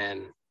tree.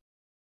 And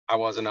I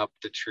wasn't up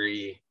the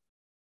tree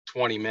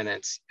 20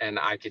 minutes and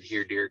I could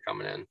hear deer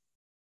coming in.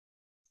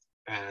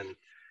 And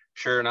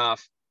sure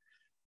enough,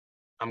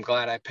 I'm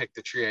glad I picked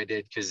the tree I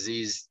did,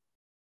 because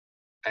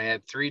I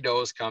had 3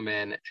 does come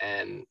in,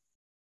 and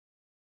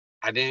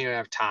I didn't even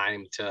have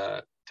time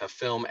to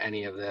film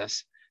any of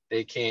this.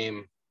 They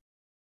came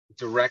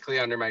directly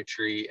under my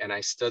tree, and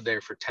I stood there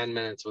for 10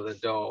 minutes with a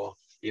doe,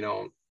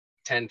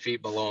 10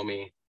 feet below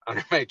me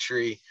under my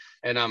tree.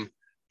 And I'm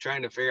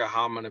trying to figure out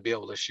how I'm going to be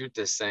able to shoot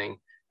this thing.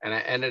 And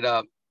I ended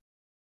up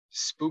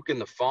spooking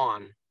the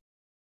fawn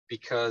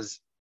because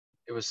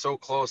it was so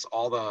close.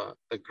 All the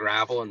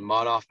gravel and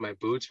mud off my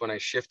boots, when I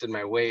shifted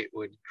my weight,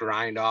 would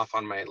grind off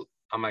on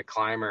my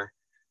climber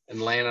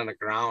and land on the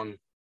ground,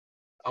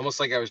 almost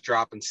like I was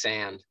dropping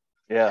sand.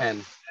 Yeah.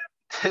 And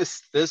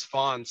this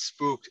fawn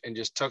spooked and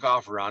just took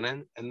off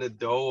running. And the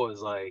doe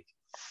was like,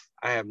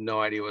 I have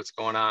no idea what's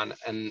going on.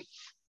 And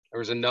there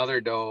was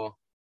another doe.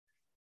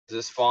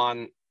 This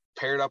fawn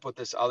paired up with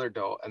this other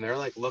doe, and they're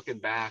like looking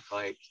back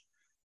like,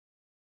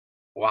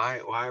 why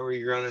were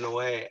you running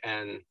away?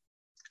 And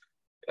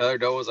the other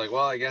doe was like,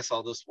 well, I guess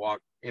I'll just walk,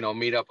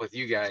 meet up with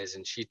you guys.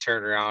 And she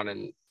turned around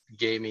and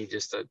gave me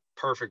just a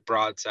perfect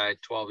broadside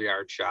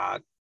 12-yard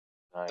shot.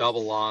 Nice.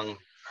 Double lung,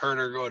 heard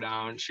her go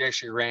down. She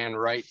actually ran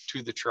right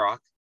to the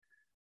truck.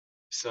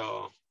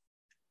 So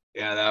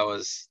yeah, that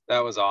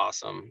was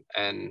awesome.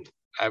 And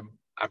I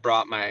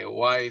brought my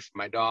wife,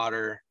 my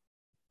daughter,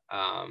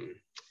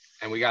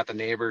 and we got the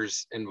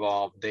neighbors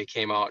involved. They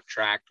came out,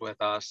 tracked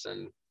with us,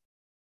 and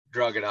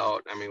drug it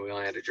out. I mean, we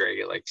only had to drag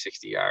it like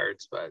 60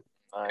 yards, but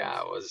nice.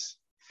 Yeah,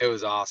 it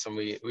was awesome.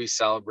 We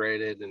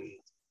celebrated, and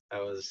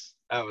that was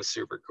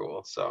super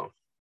cool. So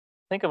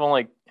I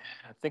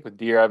think with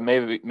deer, I've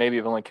maybe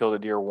I've only killed a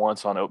deer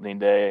once on opening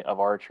day of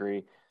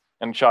archery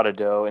and shot a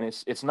doe. And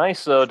it's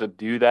nice though to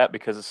do that,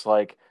 because it's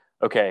like,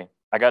 okay,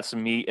 I got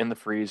some meat in the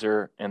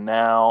freezer, and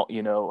now,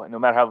 no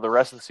matter how the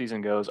rest of the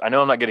season goes, I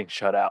know I'm not getting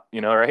shut out,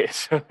 right?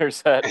 So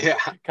there's that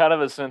kind of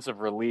a sense of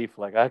relief,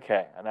 like,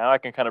 okay, now I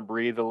can kind of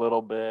breathe a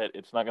little bit.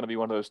 It's not going to be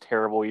one of those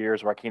terrible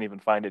years where I can't even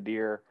find a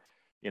deer,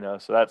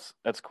 so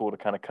that's cool to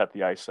kind of cut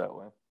the ice that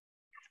way.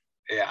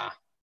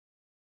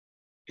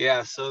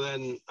 Yeah. So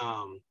then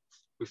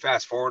we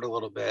fast forward a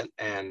little bit,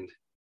 and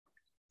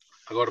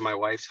I go to my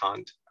wife's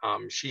hunt.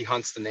 She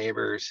hunts the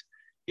neighbors.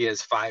 He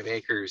has 5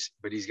 acres,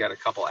 but he's got a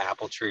couple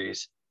apple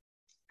trees.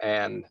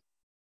 And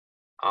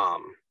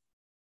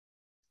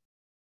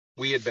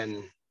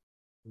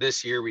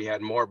this year we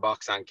had more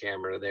bucks on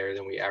camera there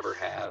than we ever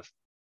have.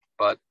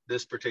 But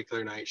this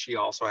particular night, she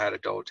also had a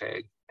doe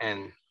tag,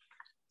 and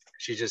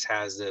she just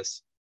has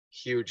this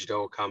huge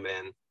doe come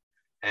in.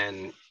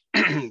 And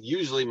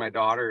usually my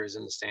daughter is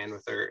in the stand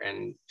with her,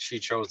 and she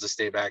chose to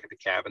stay back at the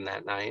cabin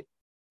that night.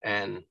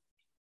 And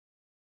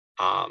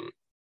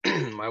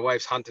my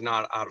wife's hunting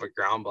out of a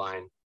ground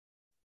blind,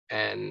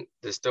 and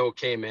this doe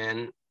came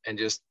in and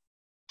just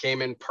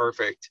came in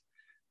perfect.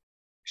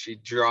 she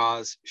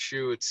draws,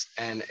 shoots,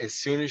 and as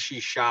soon as she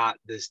shot,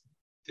 this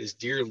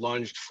deer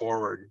lunged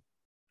forward,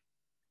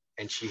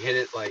 and she hit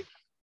it like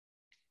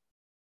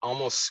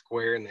almost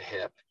square in the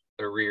hip,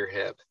 the rear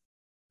hip,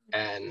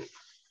 and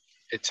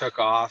it took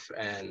off.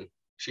 And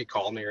she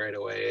called me right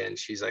away, and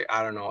she's like,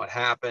 I don't know what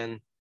happened.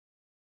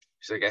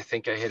 She's like, I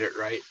think I hit it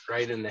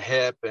right in the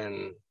hip.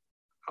 And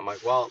I'm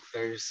like, well,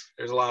 there's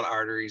a lot of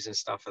arteries and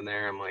stuff in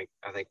there. I'm like,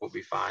 I think we'll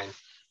be fine.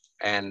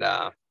 And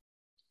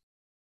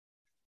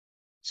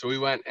so we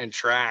went and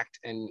tracked,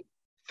 and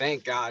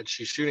thank God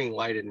she's shooting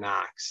lighted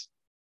nocks.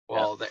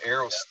 Well, the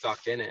arrow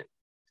stuck in it.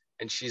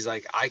 And she's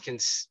like,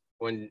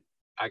 when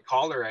I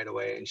called her right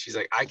away, and she's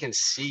like, I can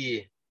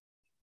see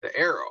the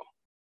arrow.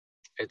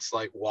 It's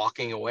like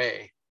walking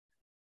away.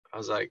 I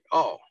was like,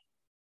 oh,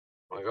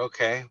 I'm like,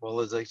 okay, well,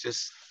 it's like,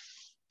 just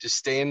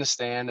stay in the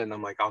stand, and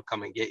I'm like, I'll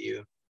come and get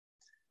you.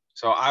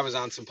 So I was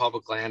on some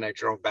public land. I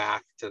drove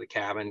back to the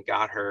cabin,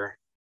 got her,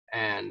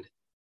 and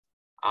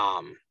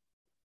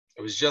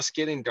it was just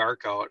getting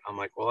dark out. I'm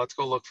like, well, let's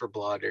go look for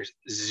blood. There's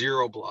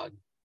zero blood.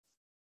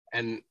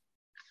 And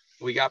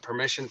we got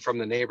permission from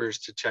the neighbors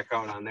to check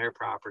out on their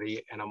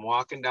property. And I'm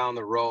walking down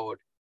the road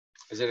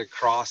as it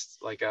across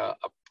like a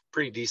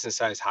pretty decent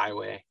sized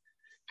highway.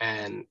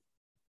 And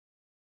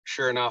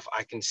sure enough,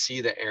 I can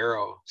see the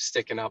arrow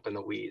sticking up in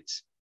the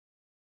weeds.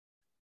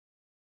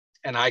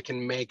 And I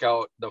can make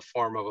out the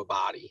form of a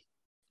body.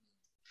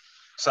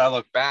 So I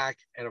look back,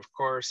 and of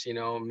course,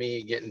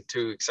 me getting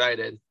too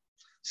excited,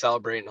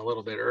 celebrating a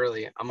little bit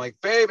early. I'm like,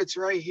 babe, it's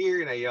right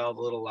here. And I yelled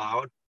a little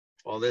loud.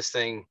 Well, this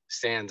thing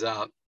stands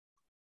up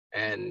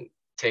and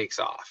takes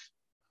off.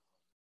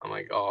 I'm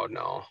like, oh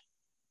no,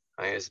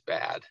 I think it's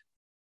bad.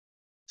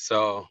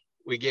 So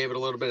we gave it a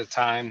little bit of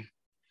time,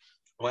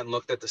 went and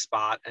looked at the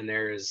spot, and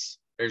there's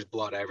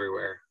blood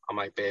everywhere. I'm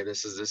like, babe,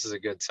 this is a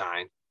good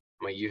sign.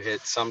 I'm like, you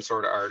hit some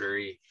sort of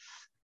artery.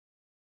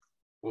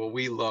 Well,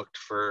 we looked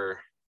for,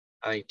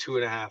 I think,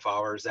 2.5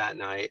 hours that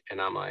night,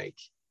 and I'm like,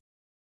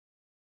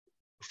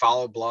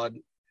 follow blood,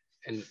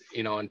 and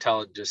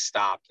until it just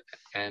stopped.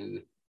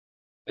 And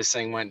this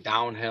thing went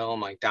downhill. I'm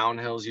like,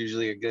 downhill is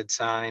usually a good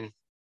sign.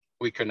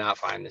 We could not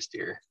find this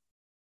deer.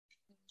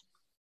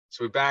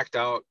 So we backed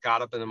out,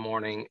 got up in the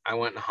morning. I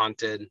went and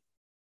hunted.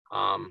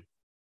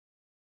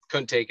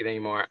 Couldn't take it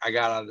anymore. I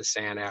got out of the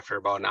stand after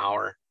about an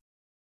hour.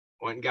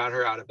 Went and got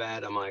her out of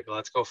bed. I'm like,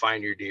 let's go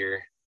find your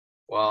deer.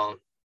 Well,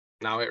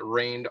 now it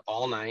rained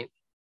all night,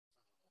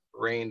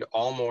 rained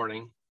all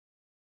morning.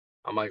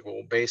 I'm like,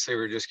 well, basically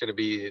we're just going to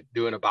be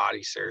doing a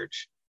body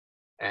search.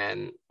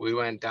 And we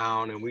went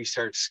down and we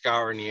started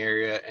scouring the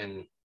area,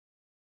 and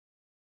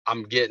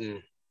I'm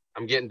getting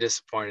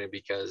disappointed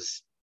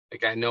because,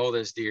 like, I know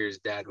this deer is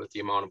dead with the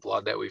amount of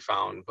blood that we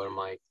found, but I'm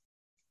like,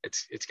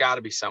 it's got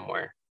to be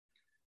somewhere.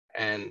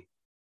 And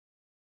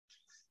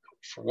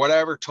for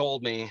whatever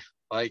told me,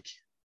 like,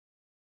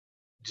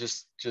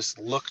 just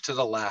look to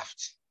the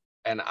left.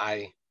 And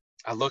I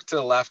looked to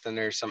the left, and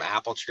there's some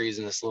apple trees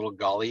in this little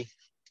gully,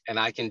 and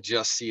I can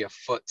just see a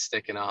foot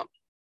sticking up.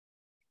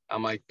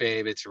 I'm like,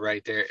 babe, it's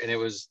right there. And it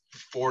was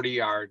 40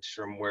 yards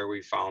from where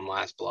we found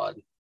last blood.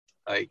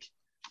 Like,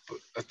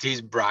 these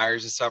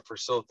briars and stuff were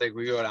so thick.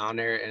 We go down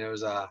there, and it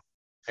was a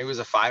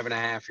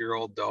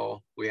 5.5-year-old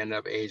doe. We ended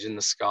up aging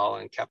the skull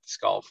and kept the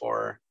skull for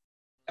her.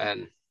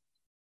 And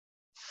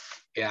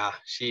yeah,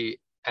 she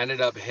ended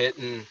up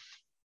hitting,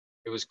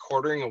 it was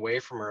quartering away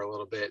from her a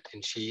little bit,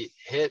 and she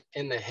hit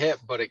in the hip,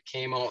 but it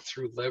came out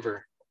through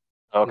liver.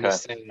 Okay.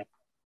 This thing,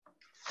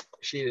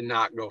 she did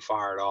not go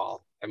far at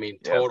all. I mean,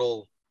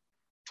 total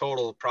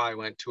probably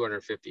went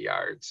 250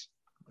 yards.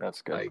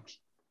 That's good. Like,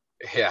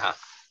 yeah.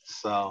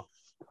 So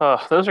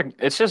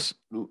it's just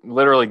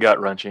literally gut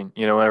wrenching,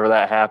 whenever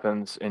that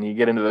happens and you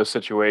get into those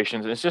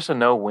situations. It's just a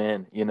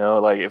no-win,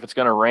 like if it's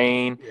going to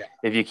rain,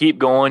 if you keep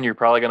going, you're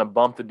probably going to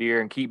bump the deer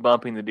and keep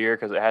bumping the deer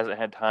because it hasn't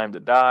had time to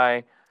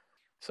die.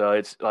 So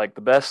it's like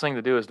the best thing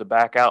to do is to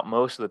back out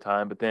most of the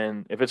time. But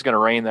then if it's going to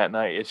rain that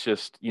night, it's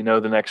just, the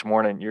next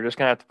morning, you're just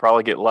going to have to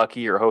probably get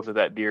lucky or hope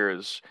that deer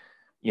is,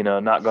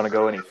 not going to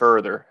go any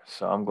further.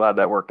 So I'm glad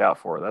that worked out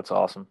for her. That's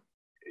awesome.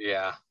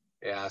 Yeah.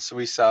 Yeah. So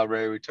we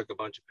celebrated, we took a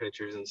bunch of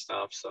pictures and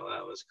stuff. So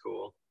that was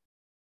cool.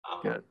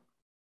 Good.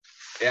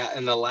 Yeah.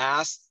 And the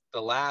last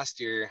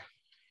year,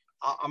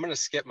 I'm going to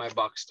skip my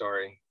buck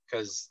story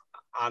because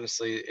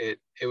honestly,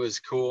 it was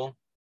cool,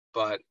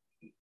 but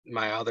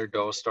my other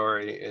doe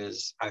story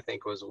I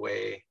think was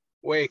way,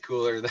 way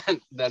cooler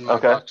than my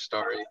buck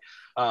story.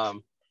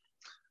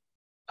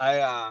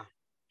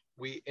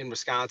 We in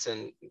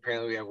Wisconsin,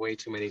 apparently we have way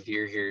too many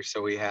deer here.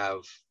 So we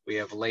have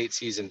late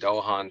season doe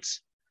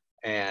hunts,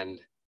 and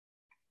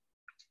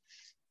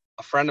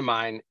a friend of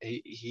mine,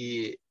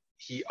 he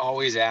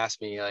always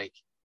asked me, like,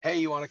 hey,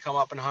 you want to come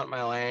up and hunt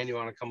my land? You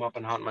want to come up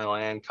and hunt my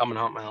land? Come and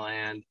hunt my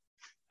land.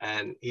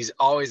 And he's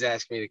always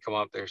asking me to come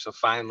up there. So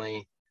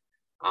finally,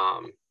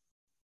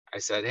 I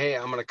said, hey,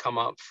 I'm going to come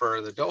up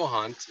for the doe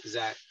hunt. Is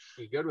that,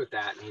 you good with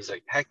that? And he's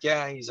like, heck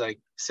yeah. He's like,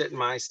 sit in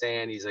my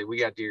stand. He's like, we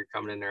got deer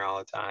coming in there all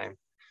the time.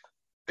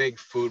 Big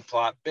food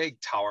plot, big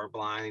tower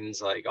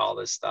blinds, like all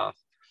this stuff.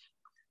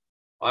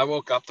 I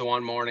woke up the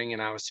one morning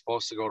and I was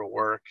supposed to go to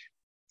work,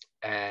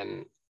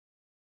 and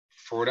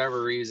for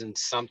whatever reason,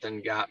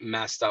 something got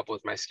messed up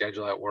with my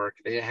schedule at work.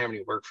 They didn't have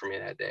any work for me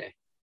that day.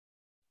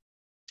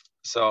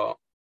 So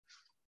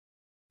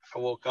I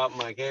woke up, I'm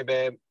like, hey,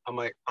 babe, I'm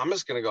like, I'm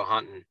just going to go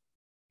hunting.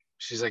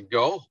 She's like,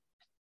 go.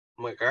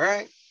 I'm like, all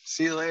right,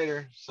 see you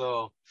later.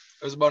 So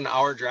it was about an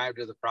hour drive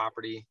to the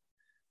property.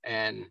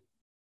 And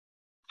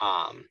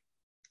I'm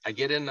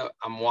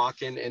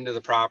walking into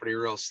the property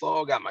real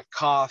slow, got my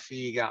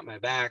coffee, got my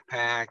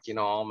backpack,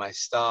 all my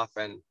stuff.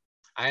 And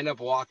I end up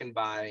walking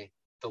by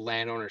the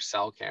landowner's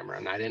cell camera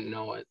and I didn't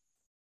know it.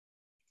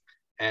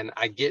 And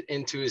I get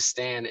into his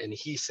stand and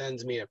he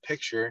sends me a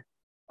picture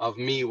of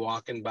me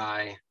walking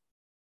by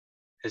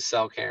his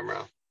cell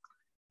camera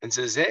and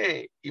says,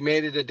 hey, you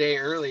made it a day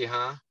early,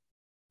 huh?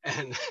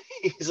 And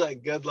he's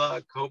like, good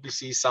luck. Hope you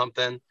see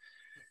something.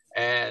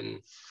 And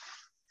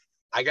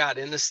I got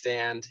in the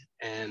stand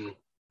and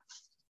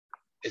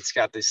it's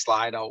got these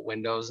slide out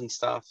windows and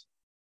stuff.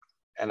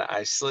 And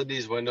I slid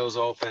these windows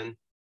open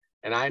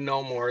and I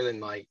no more than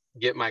like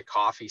get my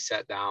coffee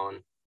set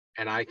down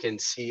and I can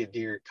see a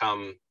deer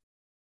come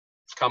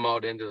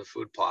out into the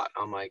food plot.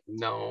 I'm like,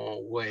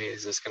 no way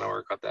is this going to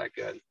work out that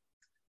good.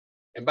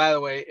 And by the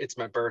way, it's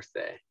my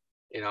birthday,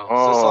 so this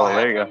all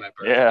happened on my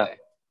birthday. Yeah.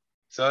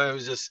 So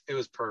it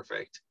was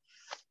perfect.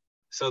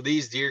 So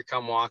these deer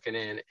come walking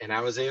in and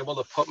I was able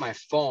to put my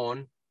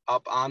phone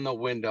up on the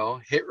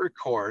window, hit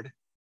record,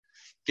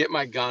 get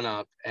my gun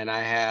up, and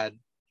I had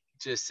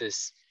just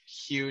this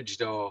huge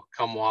doe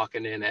come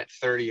walking in at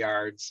 30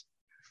 yards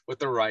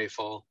with a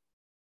rifle.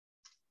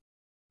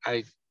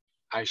 I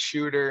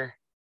shoot her,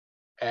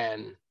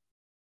 and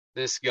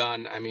this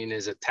gun,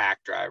 is a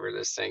tack driver.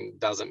 This thing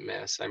doesn't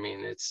miss.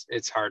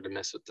 It's hard to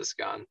miss with this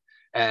gun.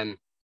 And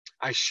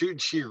I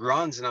shoot, she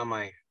runs, and I'm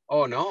like,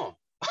 oh no,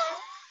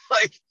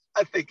 like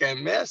I think I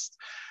missed.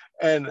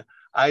 And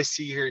I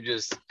see her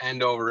just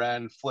end over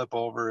end, flip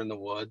over in the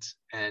woods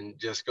and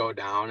just go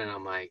down. And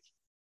I'm like,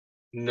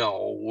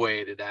 no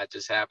way did that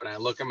just happen. I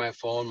look at my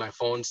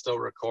phone's still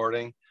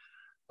recording.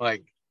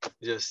 Like,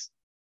 just,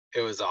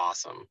 it was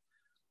awesome.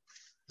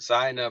 So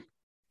I end up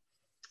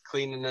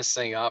cleaning this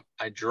thing up.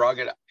 I drug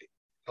it.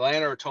 The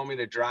landlord told me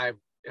to drive,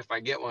 if I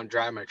get one,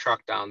 drive my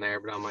truck down there.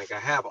 But I'm like, I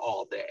have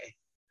all day.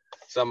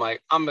 So I'm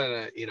like, I'm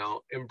going to,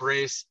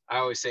 embrace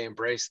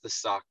the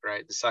suck,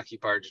 right? The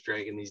sucky part's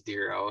dragging these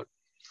deer out.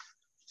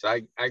 So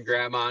I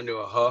grab onto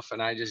a hoof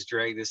and I just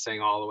drag this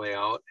thing all the way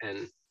out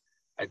and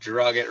I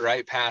drug it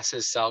right past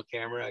his cell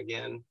camera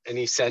again. And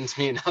he sends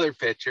me another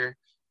picture,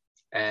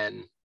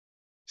 and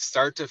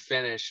start to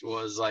finish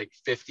was like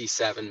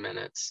 57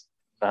 minutes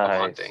of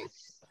hunting.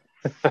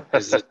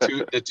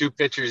 The two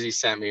pictures he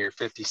sent me are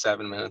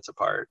 57 minutes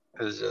apart.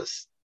 It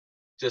was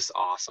just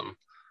awesome.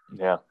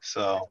 Yeah.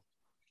 So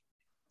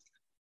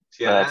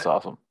yeah, that's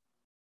awesome.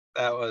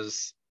 That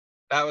was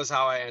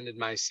how I ended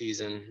my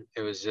season.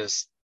 It was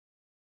just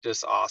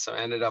awesome.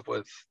 Ended up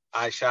with,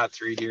 I shot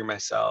 3 deer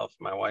myself.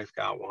 My wife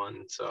got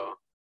 1. So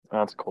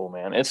that's cool,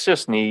 man. It's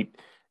just neat,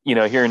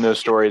 hearing those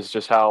stories,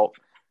 just how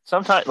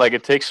sometimes, like,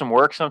 it takes some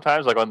work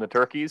sometimes, like on the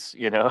turkeys,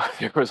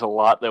 there was a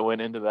lot that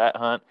went into that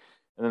hunt.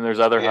 And then there's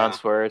other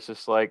hunts where it's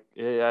just like,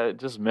 yeah, it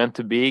just meant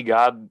to be.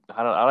 God,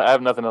 I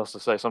have nothing else to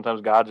say.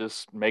 Sometimes God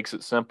just makes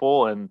it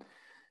simple, and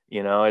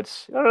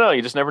it's, I don't know.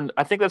 You just never.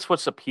 I think that's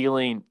what's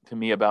appealing to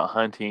me about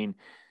hunting,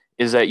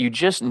 is that you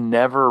just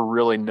never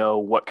really know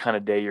what kind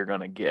of day you're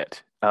going to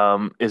get.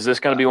 Is this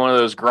going to be one of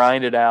those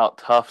grinded out,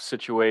 tough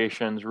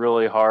situations,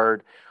 really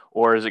hard,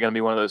 or is it going to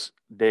be one of those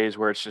days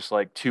where it's just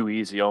like too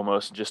easy,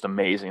 almost just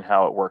amazing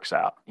how it works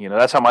out?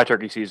 That's how my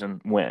turkey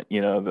season went.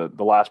 The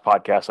last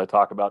podcast I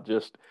talk about,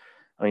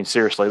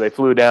 seriously, they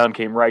flew down,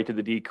 came right to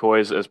the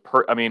decoys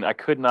I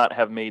could not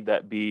have made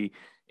that be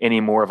any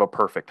more of a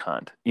perfect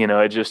hunt.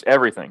 It just,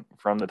 everything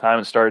from the time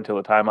it started till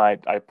the time I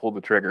pulled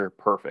the trigger,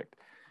 perfect.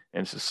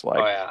 And it's just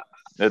like,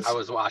 I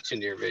was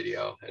watching your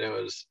video and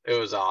it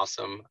was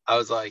awesome. I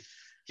was like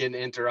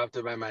getting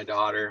interrupted by my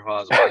daughter while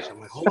I was watching. I'm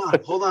like,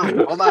 hold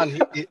on.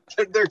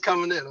 They're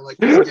coming in. I'm like,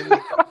 just give me a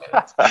couple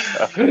minutes.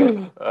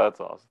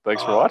 That's awesome.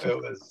 Thanks for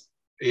watching.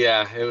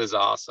 It was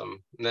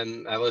awesome. And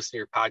then I listened to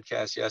your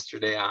podcast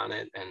yesterday on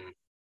it, and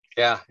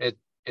it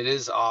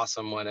is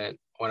awesome when it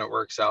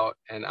works out.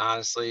 And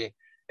honestly,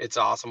 it's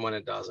awesome when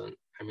it doesn't.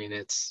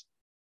 It's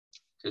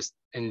just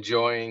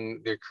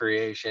enjoying the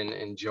creation,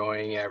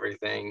 enjoying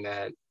everything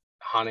that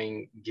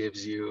hunting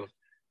gives you,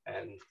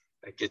 and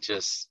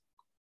it's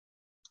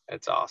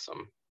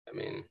awesome.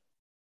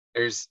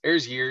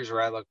 There's years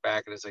where I look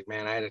back and it's like,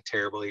 man, I had a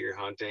terrible year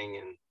hunting,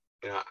 and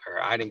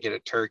or I didn't get a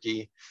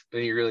turkey.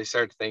 Then you really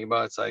start to think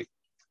about it, it's like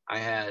I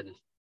had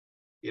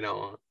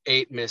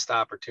 8 missed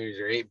opportunities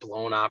or 8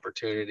 blown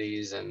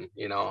opportunities, and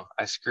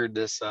I screwed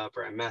this up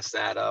or I messed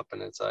that up,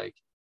 and it's like,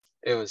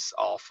 it was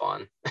all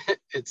fun.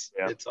 It's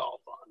all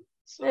fun.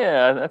 So.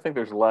 Yeah, I think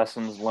there's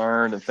lessons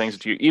learned and things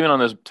that even on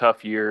those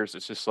tough years,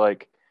 it's just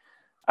like,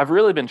 I've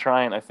really been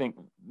trying, I think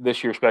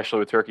this year, especially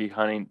with turkey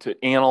hunting, to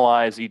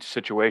analyze each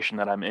situation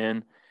that I'm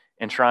in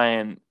and try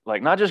and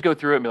like not just go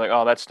through it and be like,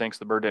 oh, that stinks,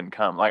 the bird didn't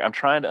come. Like I'm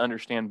trying to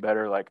understand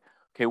better, like,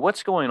 okay,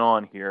 what's going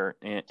on here,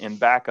 and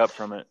back up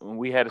from it. When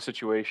we had a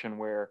situation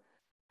where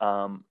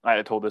I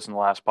had told this in the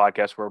last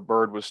podcast where a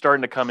bird was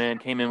starting to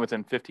came in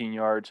within 15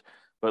 yards,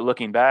 but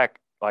looking back,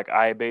 like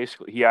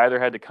he either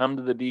had to come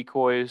to the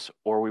decoys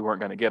or we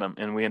weren't going to get him,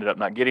 and we ended up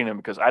not getting him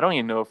because I don't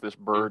even know if this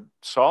bird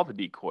saw the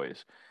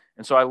decoys.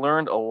 And so I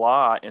learned a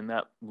lot in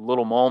that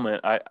little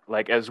moment. I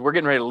like as we're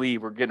getting ready to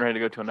leave, we're getting ready to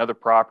go to another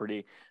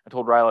property. I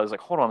told Riley, I was like,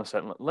 hold on a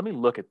second, let me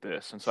look at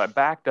this. And so I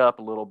backed up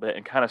a little bit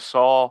and kind of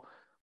saw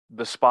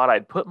the spot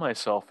I'd put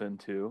myself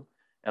into,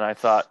 and I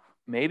thought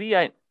maybe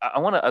I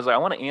want to I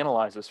want to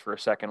analyze this for a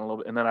second a little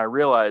bit, and then I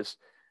realized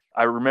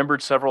I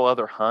remembered several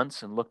other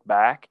hunts and looked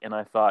back, and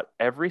I thought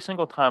every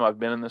single time I've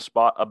been in this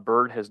spot, a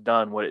bird has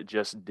done what it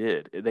just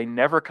did. They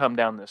never come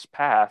down this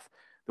path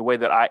the way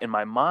that in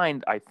my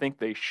mind, I think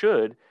they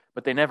should,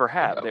 but they never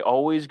have. Yep. They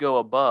always go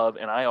above,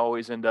 and I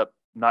always end up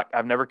not.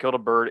 I've never killed a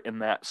bird in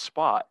that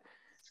spot,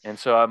 and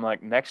so I'm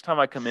like, next time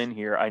I come in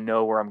here, I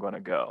know where I'm going to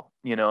go,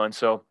 and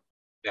so.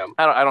 Yep.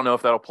 I don't know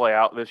if that'll play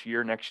out this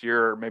year, next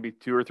year, or maybe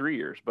 2 or 3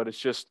 years, but it's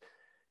just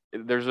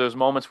there's those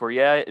moments where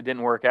it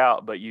didn't work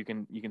out, but you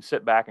can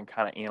sit back and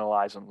kind of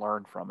analyze and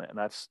learn from it, and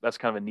that's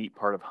kind of a neat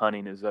part of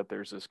hunting is that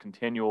there's this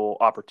continual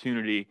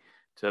opportunity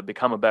to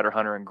become a better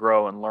hunter and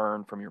grow and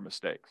learn from your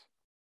mistakes.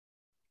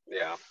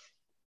 Yeah,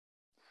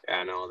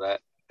 I know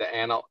that the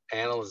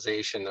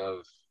analyzation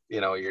of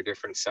your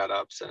different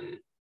setups, and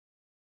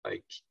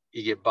like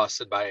you get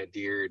busted by a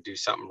deer, do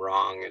something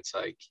wrong, it's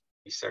like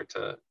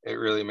it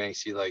really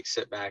makes you like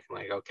sit back and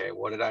like, okay,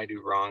 what did I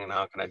do wrong and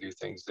how can I do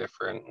things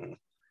different? And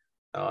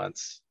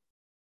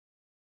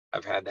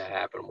I've had that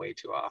happen way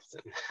too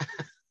often.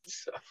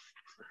 So.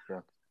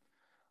 Sure.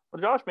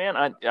 Well, Josh, man,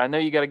 I know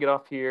you got to get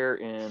off here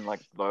in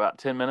like about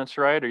 10 minutes,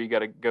 right? Or you got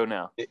to go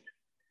now?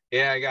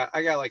 Yeah,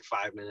 I got like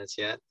 5 minutes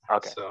yet.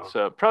 Okay.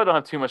 So probably don't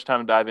have too much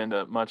time to dive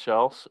into much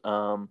else.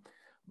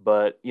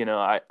 But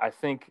I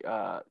think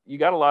you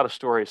got a lot of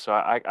stories, so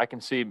I can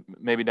see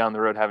maybe down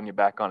the road having you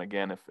back on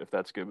again if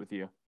that's good with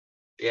you.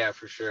 Yeah,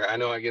 for sure. I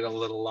know I get a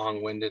little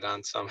long-winded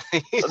on some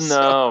things.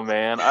 No,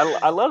 man,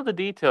 I love the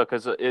detail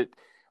because a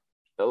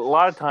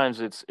lot of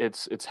times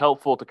it's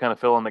helpful to kind of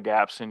fill in the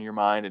gaps in your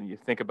mind, and you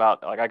think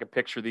about like I could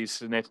picture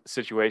these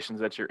situations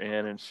that you're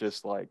in, and it's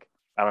just like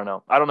I don't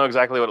know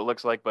exactly what it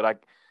looks like, but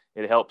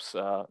it helps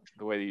the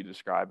way that you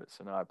describe it.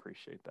 So no, I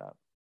appreciate that.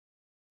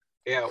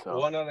 Yeah, so.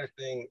 One other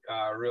thing,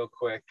 real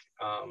quick.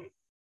 I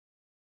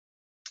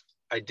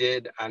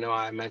know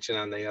I mentioned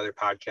on the other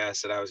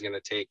podcast that I was going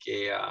to take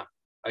a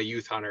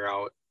youth hunter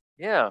out.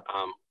 Yeah.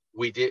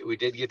 We did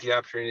get the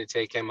opportunity to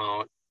take him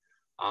out.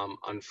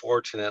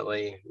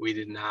 Unfortunately, we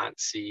did not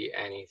see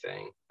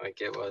anything.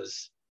 Like it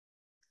was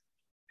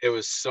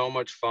so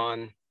much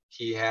fun.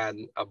 He had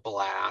a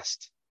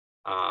blast.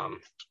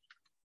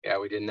 Yeah,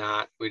 we did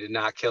not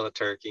kill a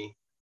turkey,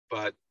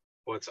 but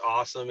what's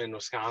awesome in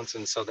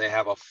Wisconsin, so they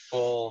have a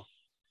full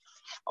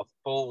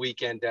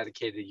weekend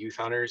dedicated to youth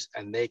hunters,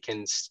 and they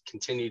can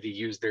continue to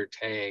use their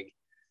tag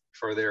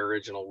for their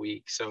original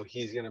week. So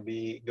he's going to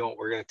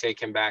we're going to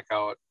take him back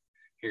out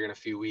here in a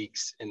few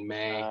weeks in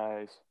May.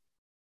 Nice.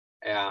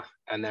 Yeah.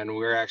 And then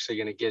we're actually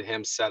going to get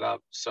him set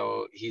up.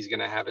 So he's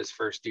going to have his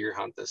first deer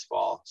hunt this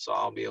fall. So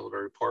I'll be able to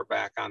report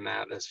back on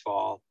that this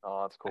fall.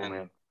 Oh, that's cool,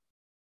 man.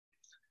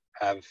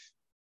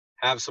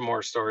 Have some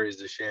more stories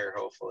to share,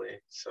 hopefully.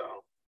 So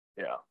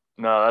yeah,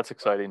 no, that's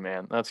exciting,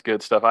 man. That's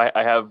good stuff. I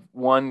have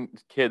one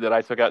kid that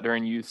I took out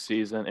during youth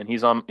season, and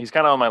he's kind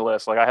of on my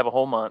list. Like I have a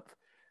whole month.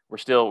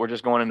 We're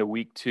just going into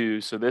week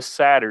 2. So this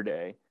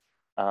Saturday,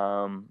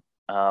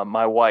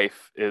 my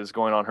wife is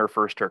going on her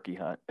first turkey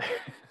hunt.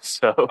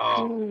 So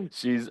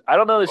I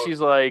don't know that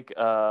she's like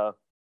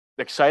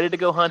excited to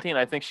go hunting.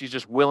 I think she's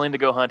just willing to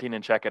go hunting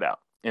and check it out.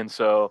 And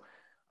so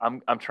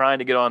I'm trying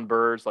to get on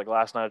birds. Like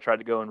last night I tried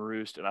to go and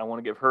roost, and I want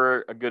to give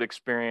her a good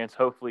experience,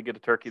 hopefully get a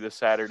turkey this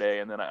Saturday,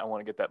 and then I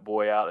want to get that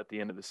boy out at the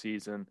end of the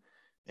season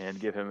and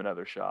give him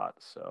another shot.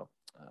 So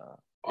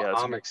yeah,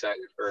 I'm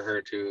excited for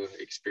her to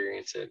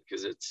experience it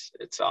because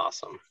it's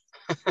awesome.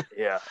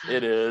 Yeah,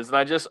 it is. And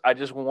I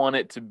just want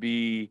it to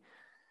be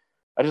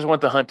I just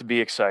want the hunt to be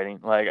exciting.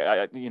 Like,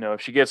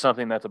 if she gets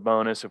something, that's a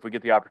bonus. If we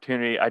get the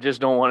opportunity, I just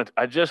don't want it.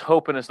 I just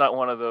hoping it's not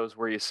one of those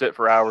where you sit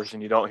for hours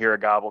and you don't hear a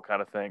gobble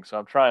kind of thing. So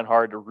I'm trying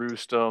hard to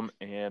roost them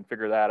and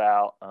figure that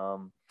out.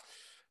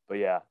 But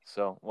yeah,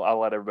 so I'll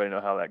let everybody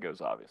know how that goes,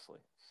 obviously.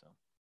 So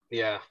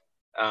yeah,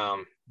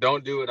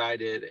 don't do what I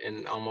did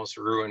and almost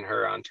ruin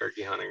her on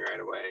turkey hunting right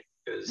away.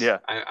 Because yeah,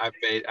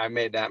 I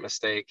made that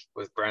mistake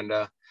with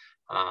Brenda.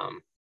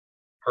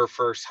 Her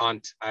first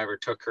hunt I ever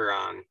took her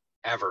on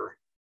ever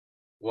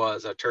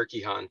was a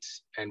turkey hunt,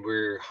 and we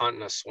were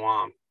hunting a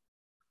swamp,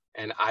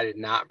 and I did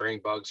not bring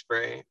bug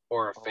spray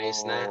or a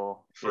face net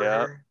for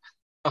her.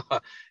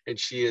 And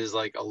she is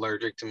like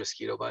allergic to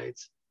mosquito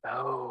bites.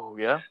 Oh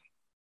yeah.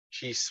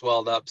 She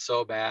swelled up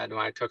so bad. When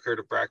I took her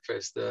to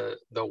breakfast, the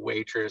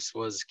waitress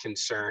was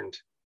concerned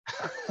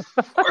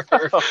for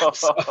her.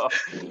 So,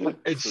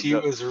 and So she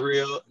was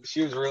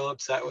real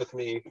upset with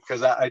me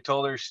because I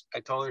told her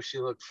she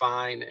looked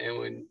fine,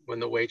 and when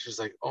the waitress was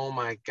like, "Oh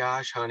my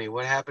gosh, honey,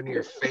 what happened to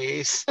your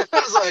face?" I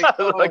was like,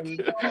 "Oh like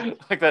no."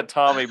 like that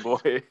Tommy boy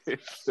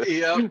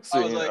Yep. I was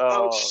singing. like,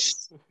 "Oh, Oh,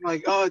 I'm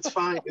like, oh, it's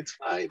fine, it's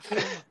fine."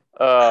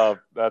 oh,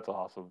 that's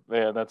awesome,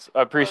 man. I Uh,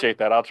 appreciate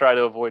that. I'll try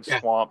to avoid yeah,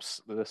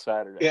 swamps this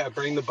Saturday. yeah.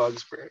 Bring the bug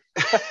spray.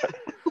 Well,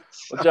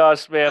 So,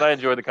 Josh, man, I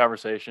enjoyed the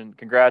conversation.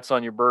 Congrats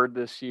on your bird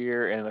this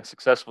year and a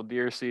successful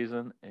deer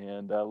season,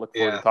 and look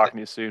forward to yeah, talking to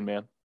you soon,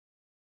 man.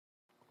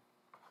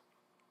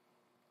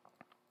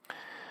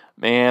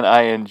 Man,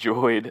 I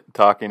enjoyed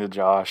talking to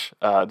Josh.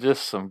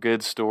 Just some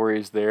good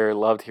stories there.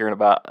 Loved hearing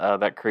about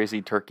that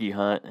crazy turkey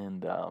hunt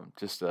and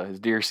just his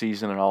deer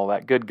season and all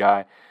that. Good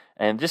guy.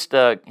 And just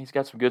he's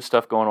got some good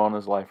stuff going on in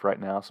his life right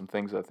now. Some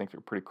things that I think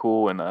are pretty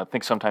cool. And I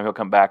think sometime he'll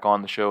come back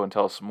on the show and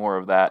tell us some more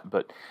of that.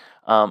 But,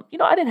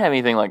 I didn't have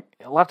anything like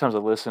a lot of times I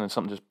listen and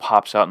something just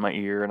pops out in my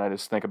ear and I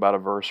just think about a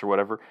verse or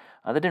whatever.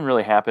 That didn't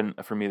really happen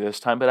for me this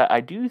time. But I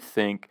do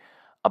think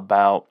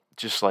about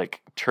just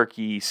like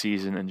turkey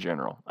season in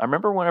general. I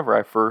remember whenever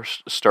I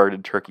first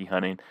started turkey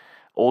hunting,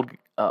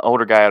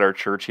 older guy at our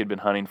church, he had been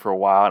hunting for a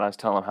while, and I was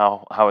telling him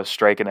how I was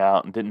striking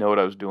out and didn't know what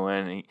I was doing.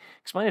 And he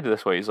explained it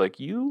this way: he's like,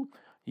 he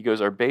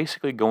goes, are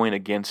basically going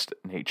against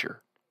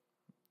nature.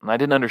 And I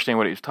didn't understand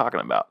what he was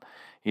talking about.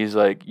 He's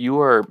like, you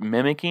are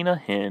mimicking a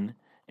hen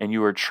and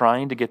you are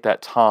trying to get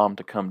that tom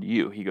to come to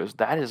you. He goes,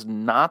 that is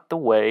not the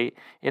way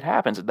it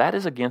happens. That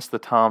is against the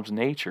tom's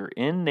nature.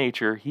 In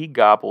nature, he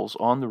gobbles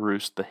on the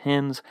roost. The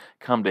hens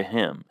come to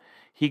him.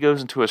 He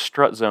goes into a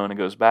strut zone and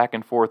goes back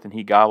and forth and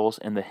he gobbles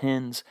and the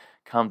hens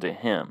come to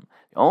him.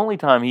 The only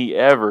time he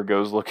ever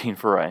goes looking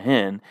for a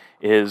hen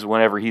is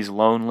whenever he's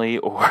lonely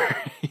or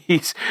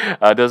he's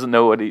doesn't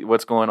know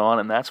what's going on,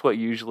 and that's what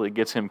usually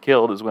gets him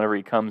killed is whenever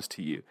he comes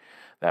to you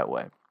that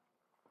way.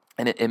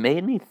 And it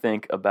made me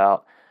think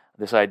about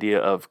this idea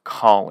of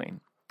calling.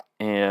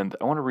 And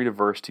I want to read a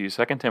verse to you.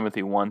 2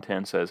 Timothy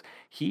 1:10 says,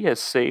 he has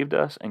saved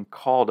us and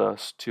called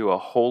us to a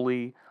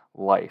holy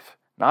life,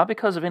 not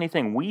because of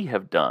anything we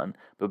have done,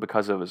 but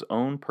because of his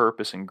own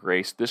purpose and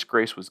grace. This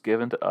grace was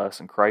given to us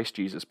in Christ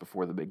Jesus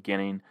before the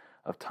beginning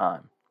of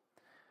time.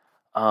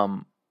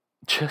 Um,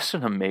 just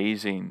an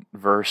amazing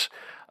verse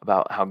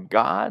about how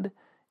God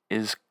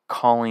is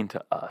calling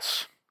to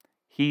us.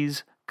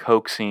 He's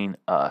coaxing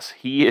us.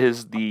 He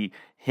is the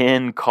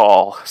hen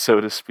call, so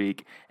to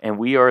speak, and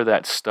we are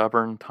that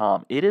stubborn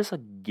tom. It is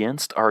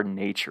against our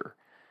nature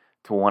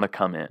to want to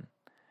come in.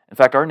 In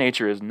fact, our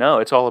nature is no,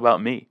 it's all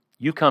about me.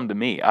 You come to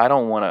me.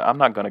 I'm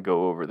not going to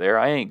go over there.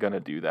 I ain't going to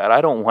do that.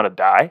 I don't want to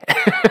die.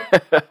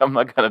 I'm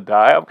not going to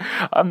die.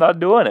 I'm not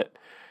doing it.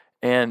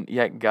 And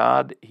yet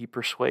God, he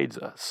persuades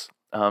us.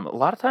 A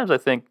lot of times I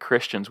think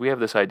Christians, we have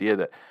this idea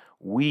that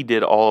we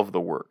did all of the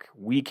work.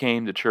 We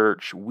came to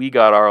church. We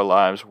got our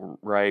lives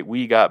right.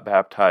 We got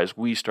baptized.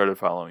 We started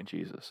following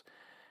Jesus.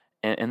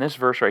 And this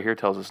verse right here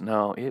tells us,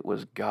 no, it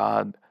was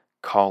God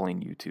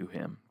calling you to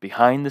him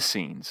behind the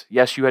scenes.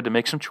 Yes, you had to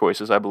make some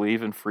choices. I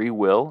believe in free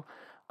will.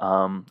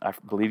 I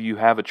believe you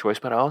have a choice,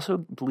 but I also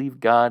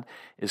believe God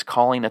is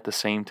calling at the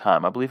same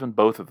time. I believe in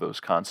both of those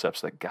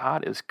concepts, that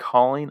God is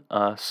calling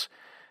us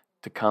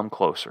to come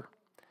closer.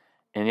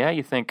 And yeah,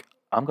 you think,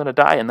 I'm going to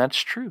die, and that's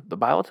true. The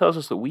Bible tells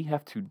us that we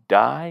have to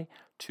die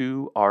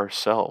to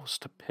ourselves,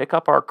 to pick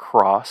up our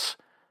cross,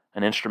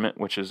 an instrument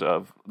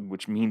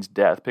which means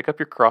death. Pick up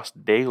your cross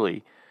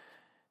daily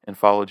and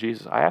follow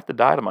Jesus. I have to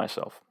die to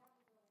myself.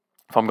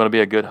 If I'm going to be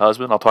a good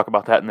husband, I'll talk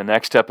about that in the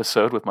next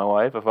episode with my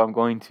wife. If I'm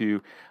going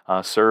to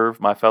serve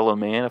my fellow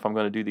man, if I'm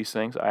going to do these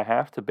things, I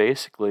have to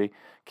basically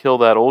kill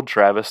that old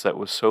Travis that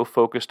was so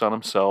focused on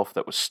himself,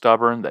 that was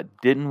stubborn,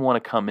 that didn't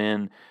want to come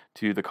in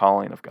to the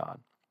calling of God.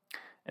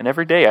 And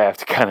every day I have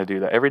to kind of do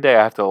that. Every day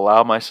I have to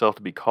allow myself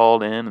to be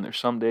called in, and there's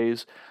some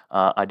days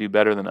I do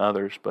better than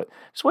others. But I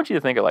just want you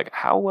to think of, like,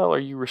 how well are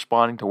you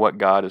responding to what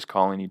God is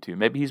calling you to?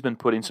 Maybe he's been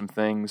putting some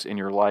things in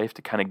your life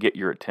to kind of get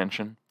your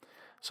attention.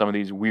 Some of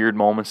these weird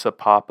moments that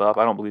pop up.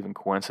 I don't believe in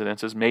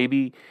coincidences.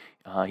 Maybe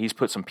he's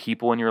put some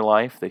people in your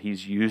life that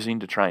he's using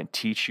to try and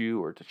teach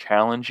you or to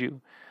challenge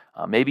you.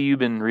 Maybe you've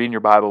been reading your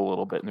Bible a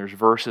little bit, and there's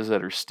verses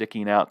that are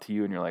sticking out to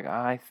you, and you're like,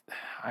 I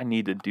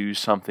need to do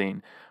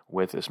something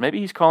with this. Maybe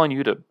he's calling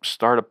you to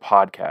start a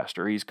podcast,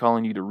 or he's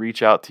calling you to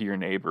reach out to your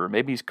neighbor.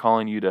 Maybe he's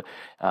calling you to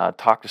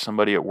talk to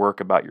somebody at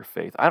work about your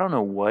faith. I don't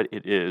know what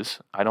it is.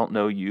 I don't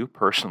know you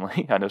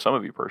personally. I know some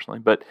of you personally,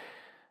 but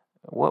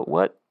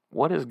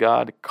what is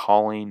God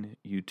calling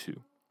you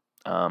to?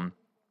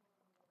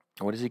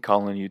 What is he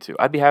calling you to?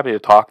 I'd be happy to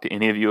talk to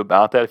any of you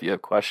about that. If you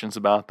have questions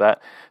about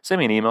that, send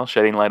me an email,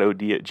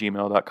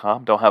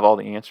 sheddinglightod@gmail.com. Don't have all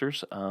the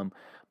answers,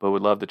 but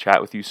would love to chat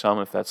with you some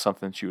if that's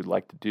something that you would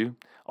like to do.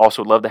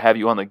 Also, would love to have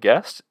you on the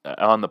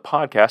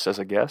podcast as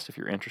a guest if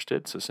you're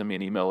interested. So send me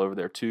an email over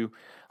there too,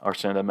 or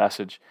send a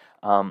message.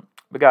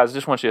 But guys, I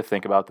just want you to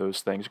think about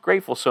those things.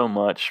 Grateful so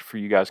much for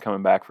you guys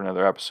coming back for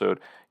another episode.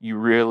 You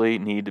really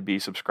need to be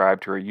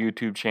subscribed to our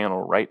YouTube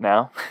channel right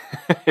now.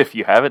 If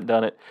you haven't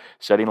done it,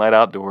 Shedding Light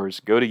Outdoors,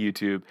 go to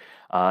YouTube,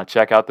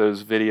 check out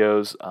those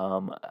videos.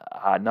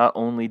 Not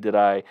only did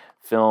I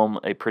film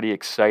a pretty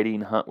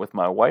exciting hunt with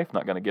my wife,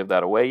 not going to give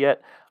that away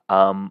yet,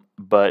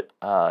 but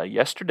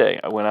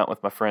yesterday I went out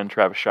with my friend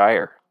Travis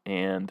Shire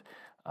and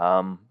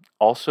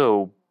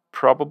also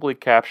probably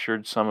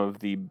captured some of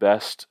the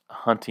best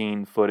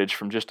hunting footage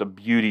from just a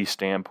beauty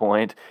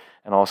standpoint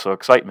and also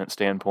excitement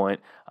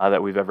standpoint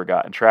that we've ever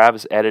gotten. Trav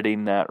is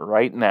editing that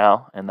right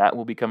now, and that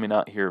will be coming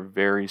out here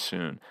very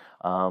soon.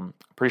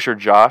 Pretty sure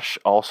Josh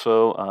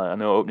also, I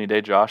know opening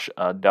day Josh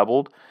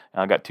doubled.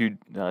 Got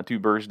two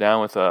birds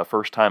down with a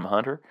first-time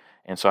hunter,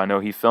 and so I know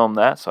he filmed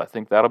that, so I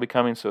think that'll be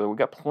coming. So we've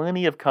got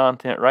plenty of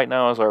content. Right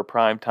now is our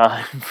prime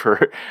time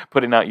for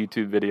putting out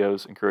YouTube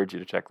videos. Encourage you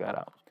to check that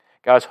out.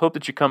 Guys, hope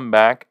that you come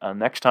back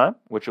next time,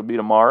 which will be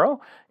tomorrow,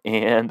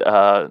 and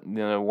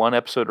one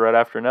episode right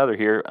after another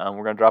here.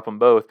 We're going to drop them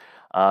both.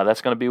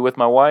 That's going to be with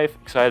my wife.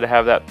 Excited to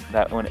have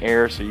that one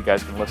air so you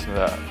guys can listen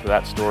to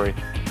that story.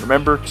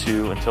 Remember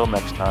to, until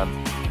next time,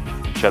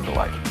 shed the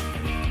light.